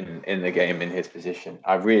in the game in his position.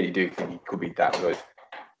 I really do think he could be that good.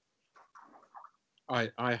 I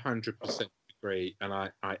 100% agree, and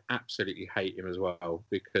I absolutely hate him as well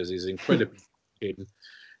because he's incredibly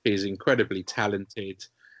he's incredibly talented.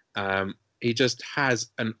 He just has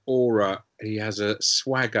an aura. He has a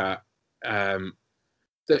swagger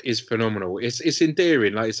that is phenomenal. It's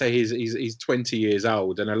endearing. Like I say, he's 20 years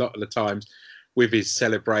old, and a lot of the times with his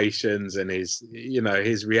celebrations and his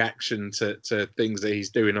reaction to things that he's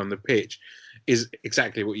doing on the pitch is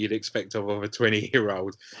exactly what you'd expect of a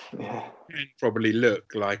 20-year-old. Yeah. And probably look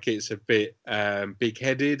like it's a bit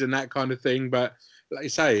big-headed and that kind of thing, but like you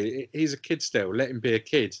say, he's a kid still. Let him be a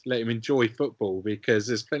kid. Let him enjoy football, because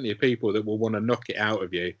there's plenty of people that will want to knock it out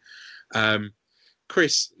of you.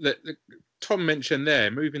 Chris, Tom mentioned there,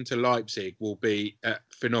 moving to Leipzig will be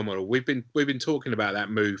phenomenal. We've been talking about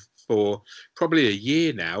that move for probably a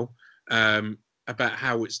year now, about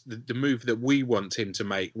how it's the move that we want him to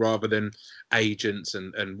make rather than agents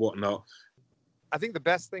and whatnot. I think the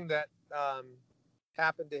best thing that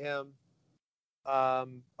happened to him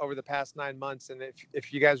over the past 9 months, and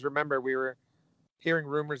if you guys remember, we were hearing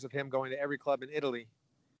rumors of him going to every club in Italy,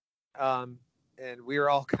 and we were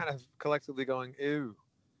all kind of collectively going, ew,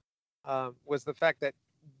 was the fact that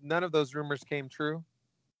none of those rumors came true.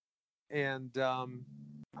 And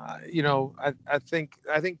I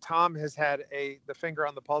think Tom has had the finger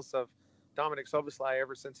on the pulse of Dominik Szoboszlai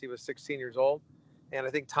ever since he was 16 years old, and I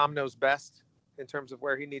think Tom knows best in terms of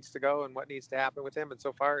where he needs to go and what needs to happen with him. And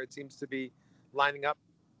so far, it seems to be lining up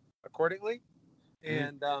accordingly.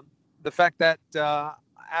 Mm-hmm. And the fact that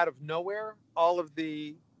out of nowhere, all of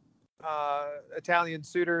the Italian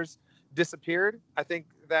suitors disappeared, I think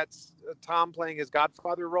that's Tom playing his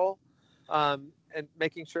godfather role, and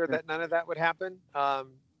making sure that none of that would happen,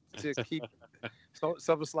 to keep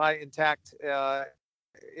Szoboszlai intact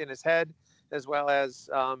in his head, as well as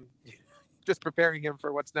just preparing him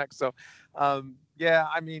for what's next. So, I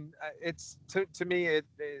mean, it's to me, it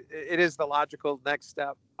is the logical next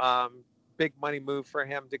step. Big money move for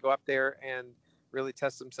him to go up there and really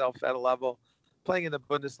test himself at a level, playing in the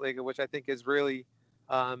Bundesliga, which I think is really,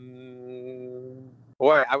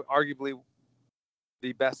 arguably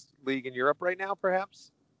the best league in Europe right now,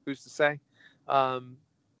 perhaps. Who's to say? I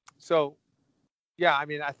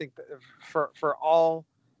mean, I think for all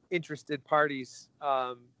interested parties,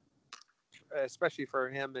 especially for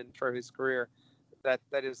him and for his career, that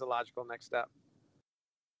is a logical next step.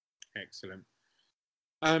 Excellent.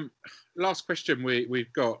 Last question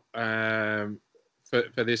we've got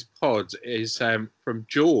for this pod is from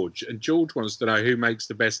George, and George wants to know who makes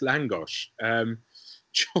the best langos.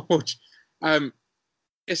 George,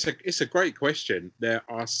 it's a great question. There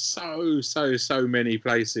are so many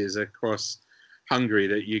places across Hungary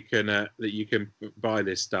that you can buy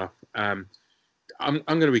this stuff. I'm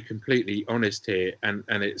going to be completely honest here, and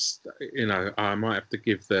it's, I might have to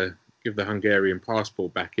give the Hungarian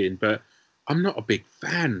passport back in, but I'm not a big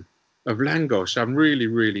fan of langos. I'm really,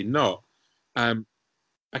 really not. I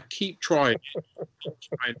keep trying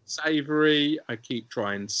savoury. I keep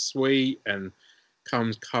trying sweet, and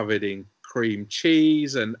comes covered in cream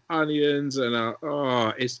cheese and onions, and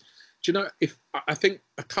it's. Do you know, if I think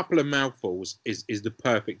a couple of mouthfuls is the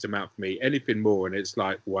perfect amount for me. Anything more, and it's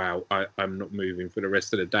like, wow, I'm not moving for the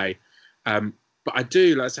rest of the day. But I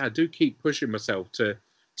do, like I said, I do keep pushing myself to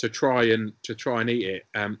try and eat it.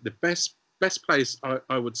 The best place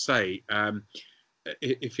I would say,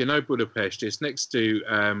 if you know Budapest, it's next to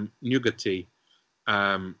Nyugati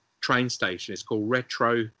train station. It's called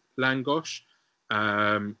Retro Langos.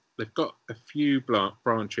 They've got a few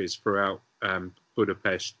branches throughout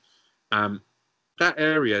Budapest. That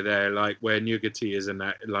area there, like where Nyugati is, and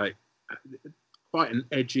that, like, quite an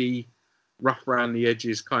edgy, rough around the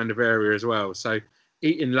edges kind of area as well. So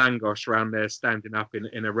eating langos around there, standing up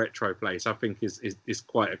in a retro place, I think is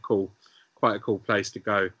quite a cool place to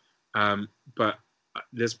go. But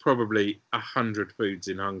there's probably 100 foods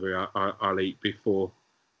in Hungary I'll eat before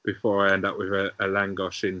I end up with a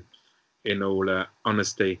langos. In all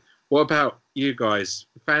honesty, what about you guys?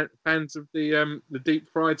 Fans of the deep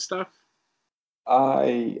fried stuff?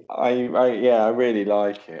 I really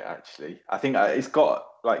like it, actually. I think it's got,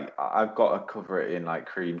 like, I've got to cover it in like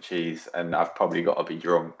cream cheese, and I've probably got to be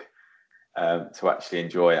drunk to actually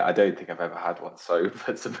enjoy it. I don't think I've ever had one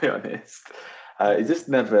sober, to be honest. It just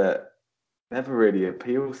never really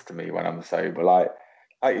appeals to me when I'm sober. Like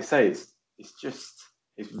you say, it's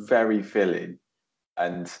very filling,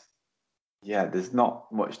 and yeah, there's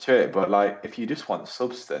not much to it. But like, if you just want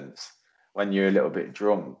substance when you're a little bit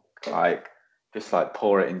drunk, like, just like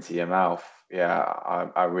pour it into your mouth. Yeah,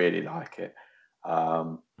 I really like it.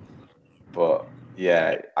 But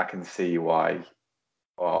yeah, I can see why.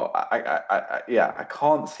 Well, I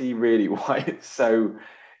can't see really why it's so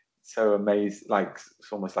amazing. Like,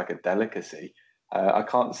 it's almost like a delicacy. I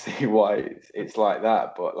can't see why it's like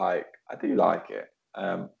that, but like, I do like it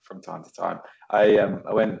from time to time. I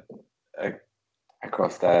went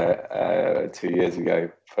across there 2 years ago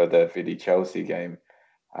for the Vidi Chelsea game.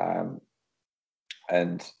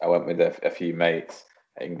 And I went with a few mates,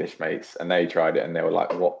 English mates, and they tried it, and they were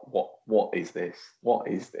like, "What is this? What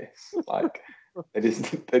is this?" Like, they just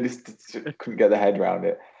couldn't get their head around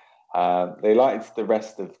it. They liked the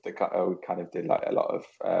rest of we kind of did like a lot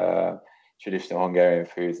of traditional Hungarian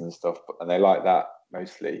foods and stuff, and they liked that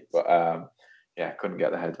mostly. But yeah, couldn't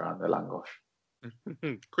get their head around the langos.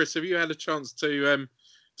 Chris, have you had a chance to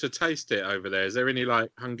taste it over there? Is there any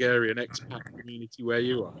like Hungarian expat community where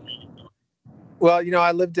you are? Well,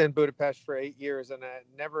 I lived in Budapest for 8 years, and I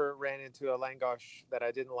never ran into a langos that I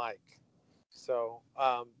didn't like. So,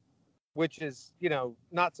 which is,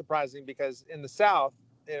 not surprising, because in the South,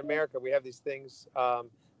 in America, we have these things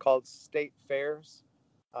called state fairs.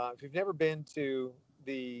 If you've never been to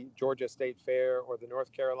the Georgia State Fair or the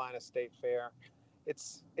North Carolina State Fair,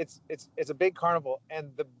 it's a big carnival,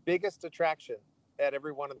 and the biggest attraction at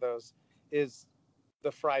every one of those is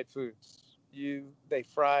the fried foods. They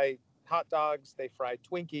fry hot dogs, they fry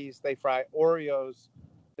Twinkies, they fry Oreos,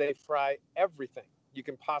 they fry everything you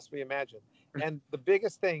can possibly imagine. And the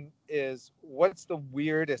biggest thing is, what's the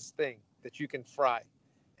weirdest thing that you can fry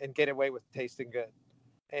and get away with tasting good?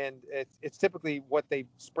 And it's typically what they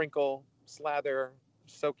sprinkle, slather,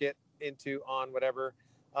 soak it into on whatever.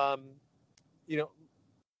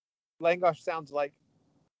 Langos sounds like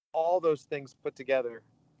all those things put together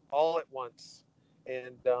all at once.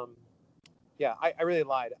 And yeah, I really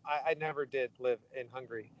lied. I never did live in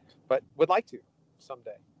Hungary, but would like to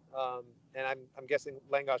someday. And I'm guessing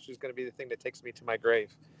langos is going to be the thing that takes me to my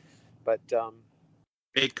grave. But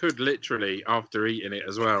it could literally, after eating it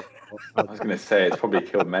as well. I was going to say, it's probably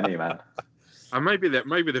killed many, man. And maybe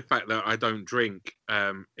the fact that I don't drink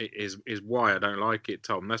is why I don't like it,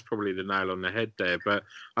 Tom. That's probably the nail on the head there. But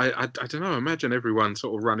I don't know. Imagine everyone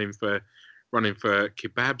sort of running for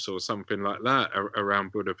kebabs or something like that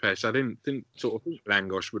around Budapest. I didn't think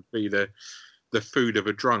langos would be the food of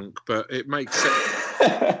a drunk, but it makes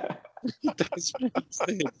sense. It does make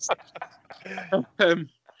sense.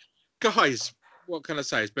 Guys, what can I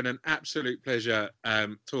say? It's been an absolute pleasure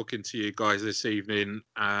talking to you guys this evening.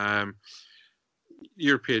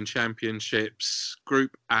 European Championships,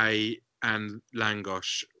 Group A, and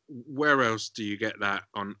langos. Where else do you get that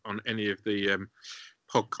on any of the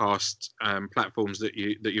podcast platforms that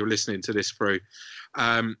you're listening to this through?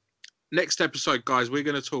 Next episode, guys, we're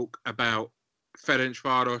going to talk about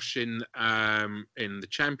Ferencváros in the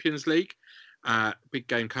Champions League. Big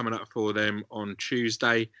game coming up for them on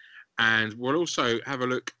Tuesday. And we'll also have a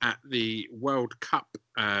look at the World Cup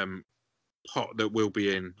pot that we'll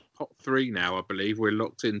be in. Pot 3 now, I believe, we're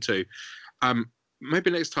locked into.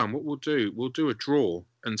 Maybe next time what we'll do a draw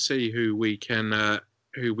and see who we can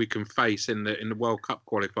face in the World Cup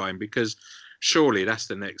qualifying, because surely that's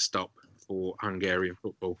the next stop for Hungarian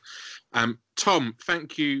football. Tom,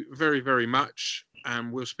 thank you very, very much,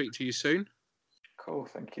 and we'll speak to you soon. Cool,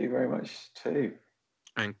 thank you very much too.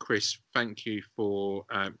 And Chris, thank you for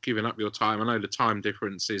giving up your time. I know the time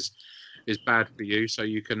difference is bad for you, so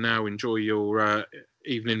you can now enjoy your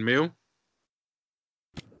evening meal.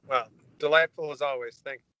 Well, delightful as always.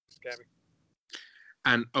 Thanks, Gabby.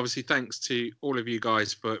 And obviously, thanks to all of you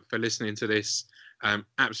guys for listening to this.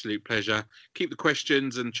 Absolute pleasure. Keep the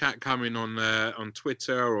questions and chat coming on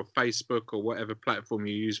Twitter or Facebook or whatever platform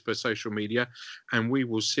you use for social media. And we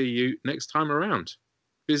will see you next time around.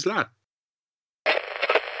 Bis lad.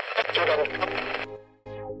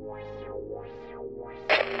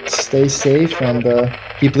 Stay safe and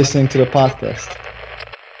keep listening to the podcast.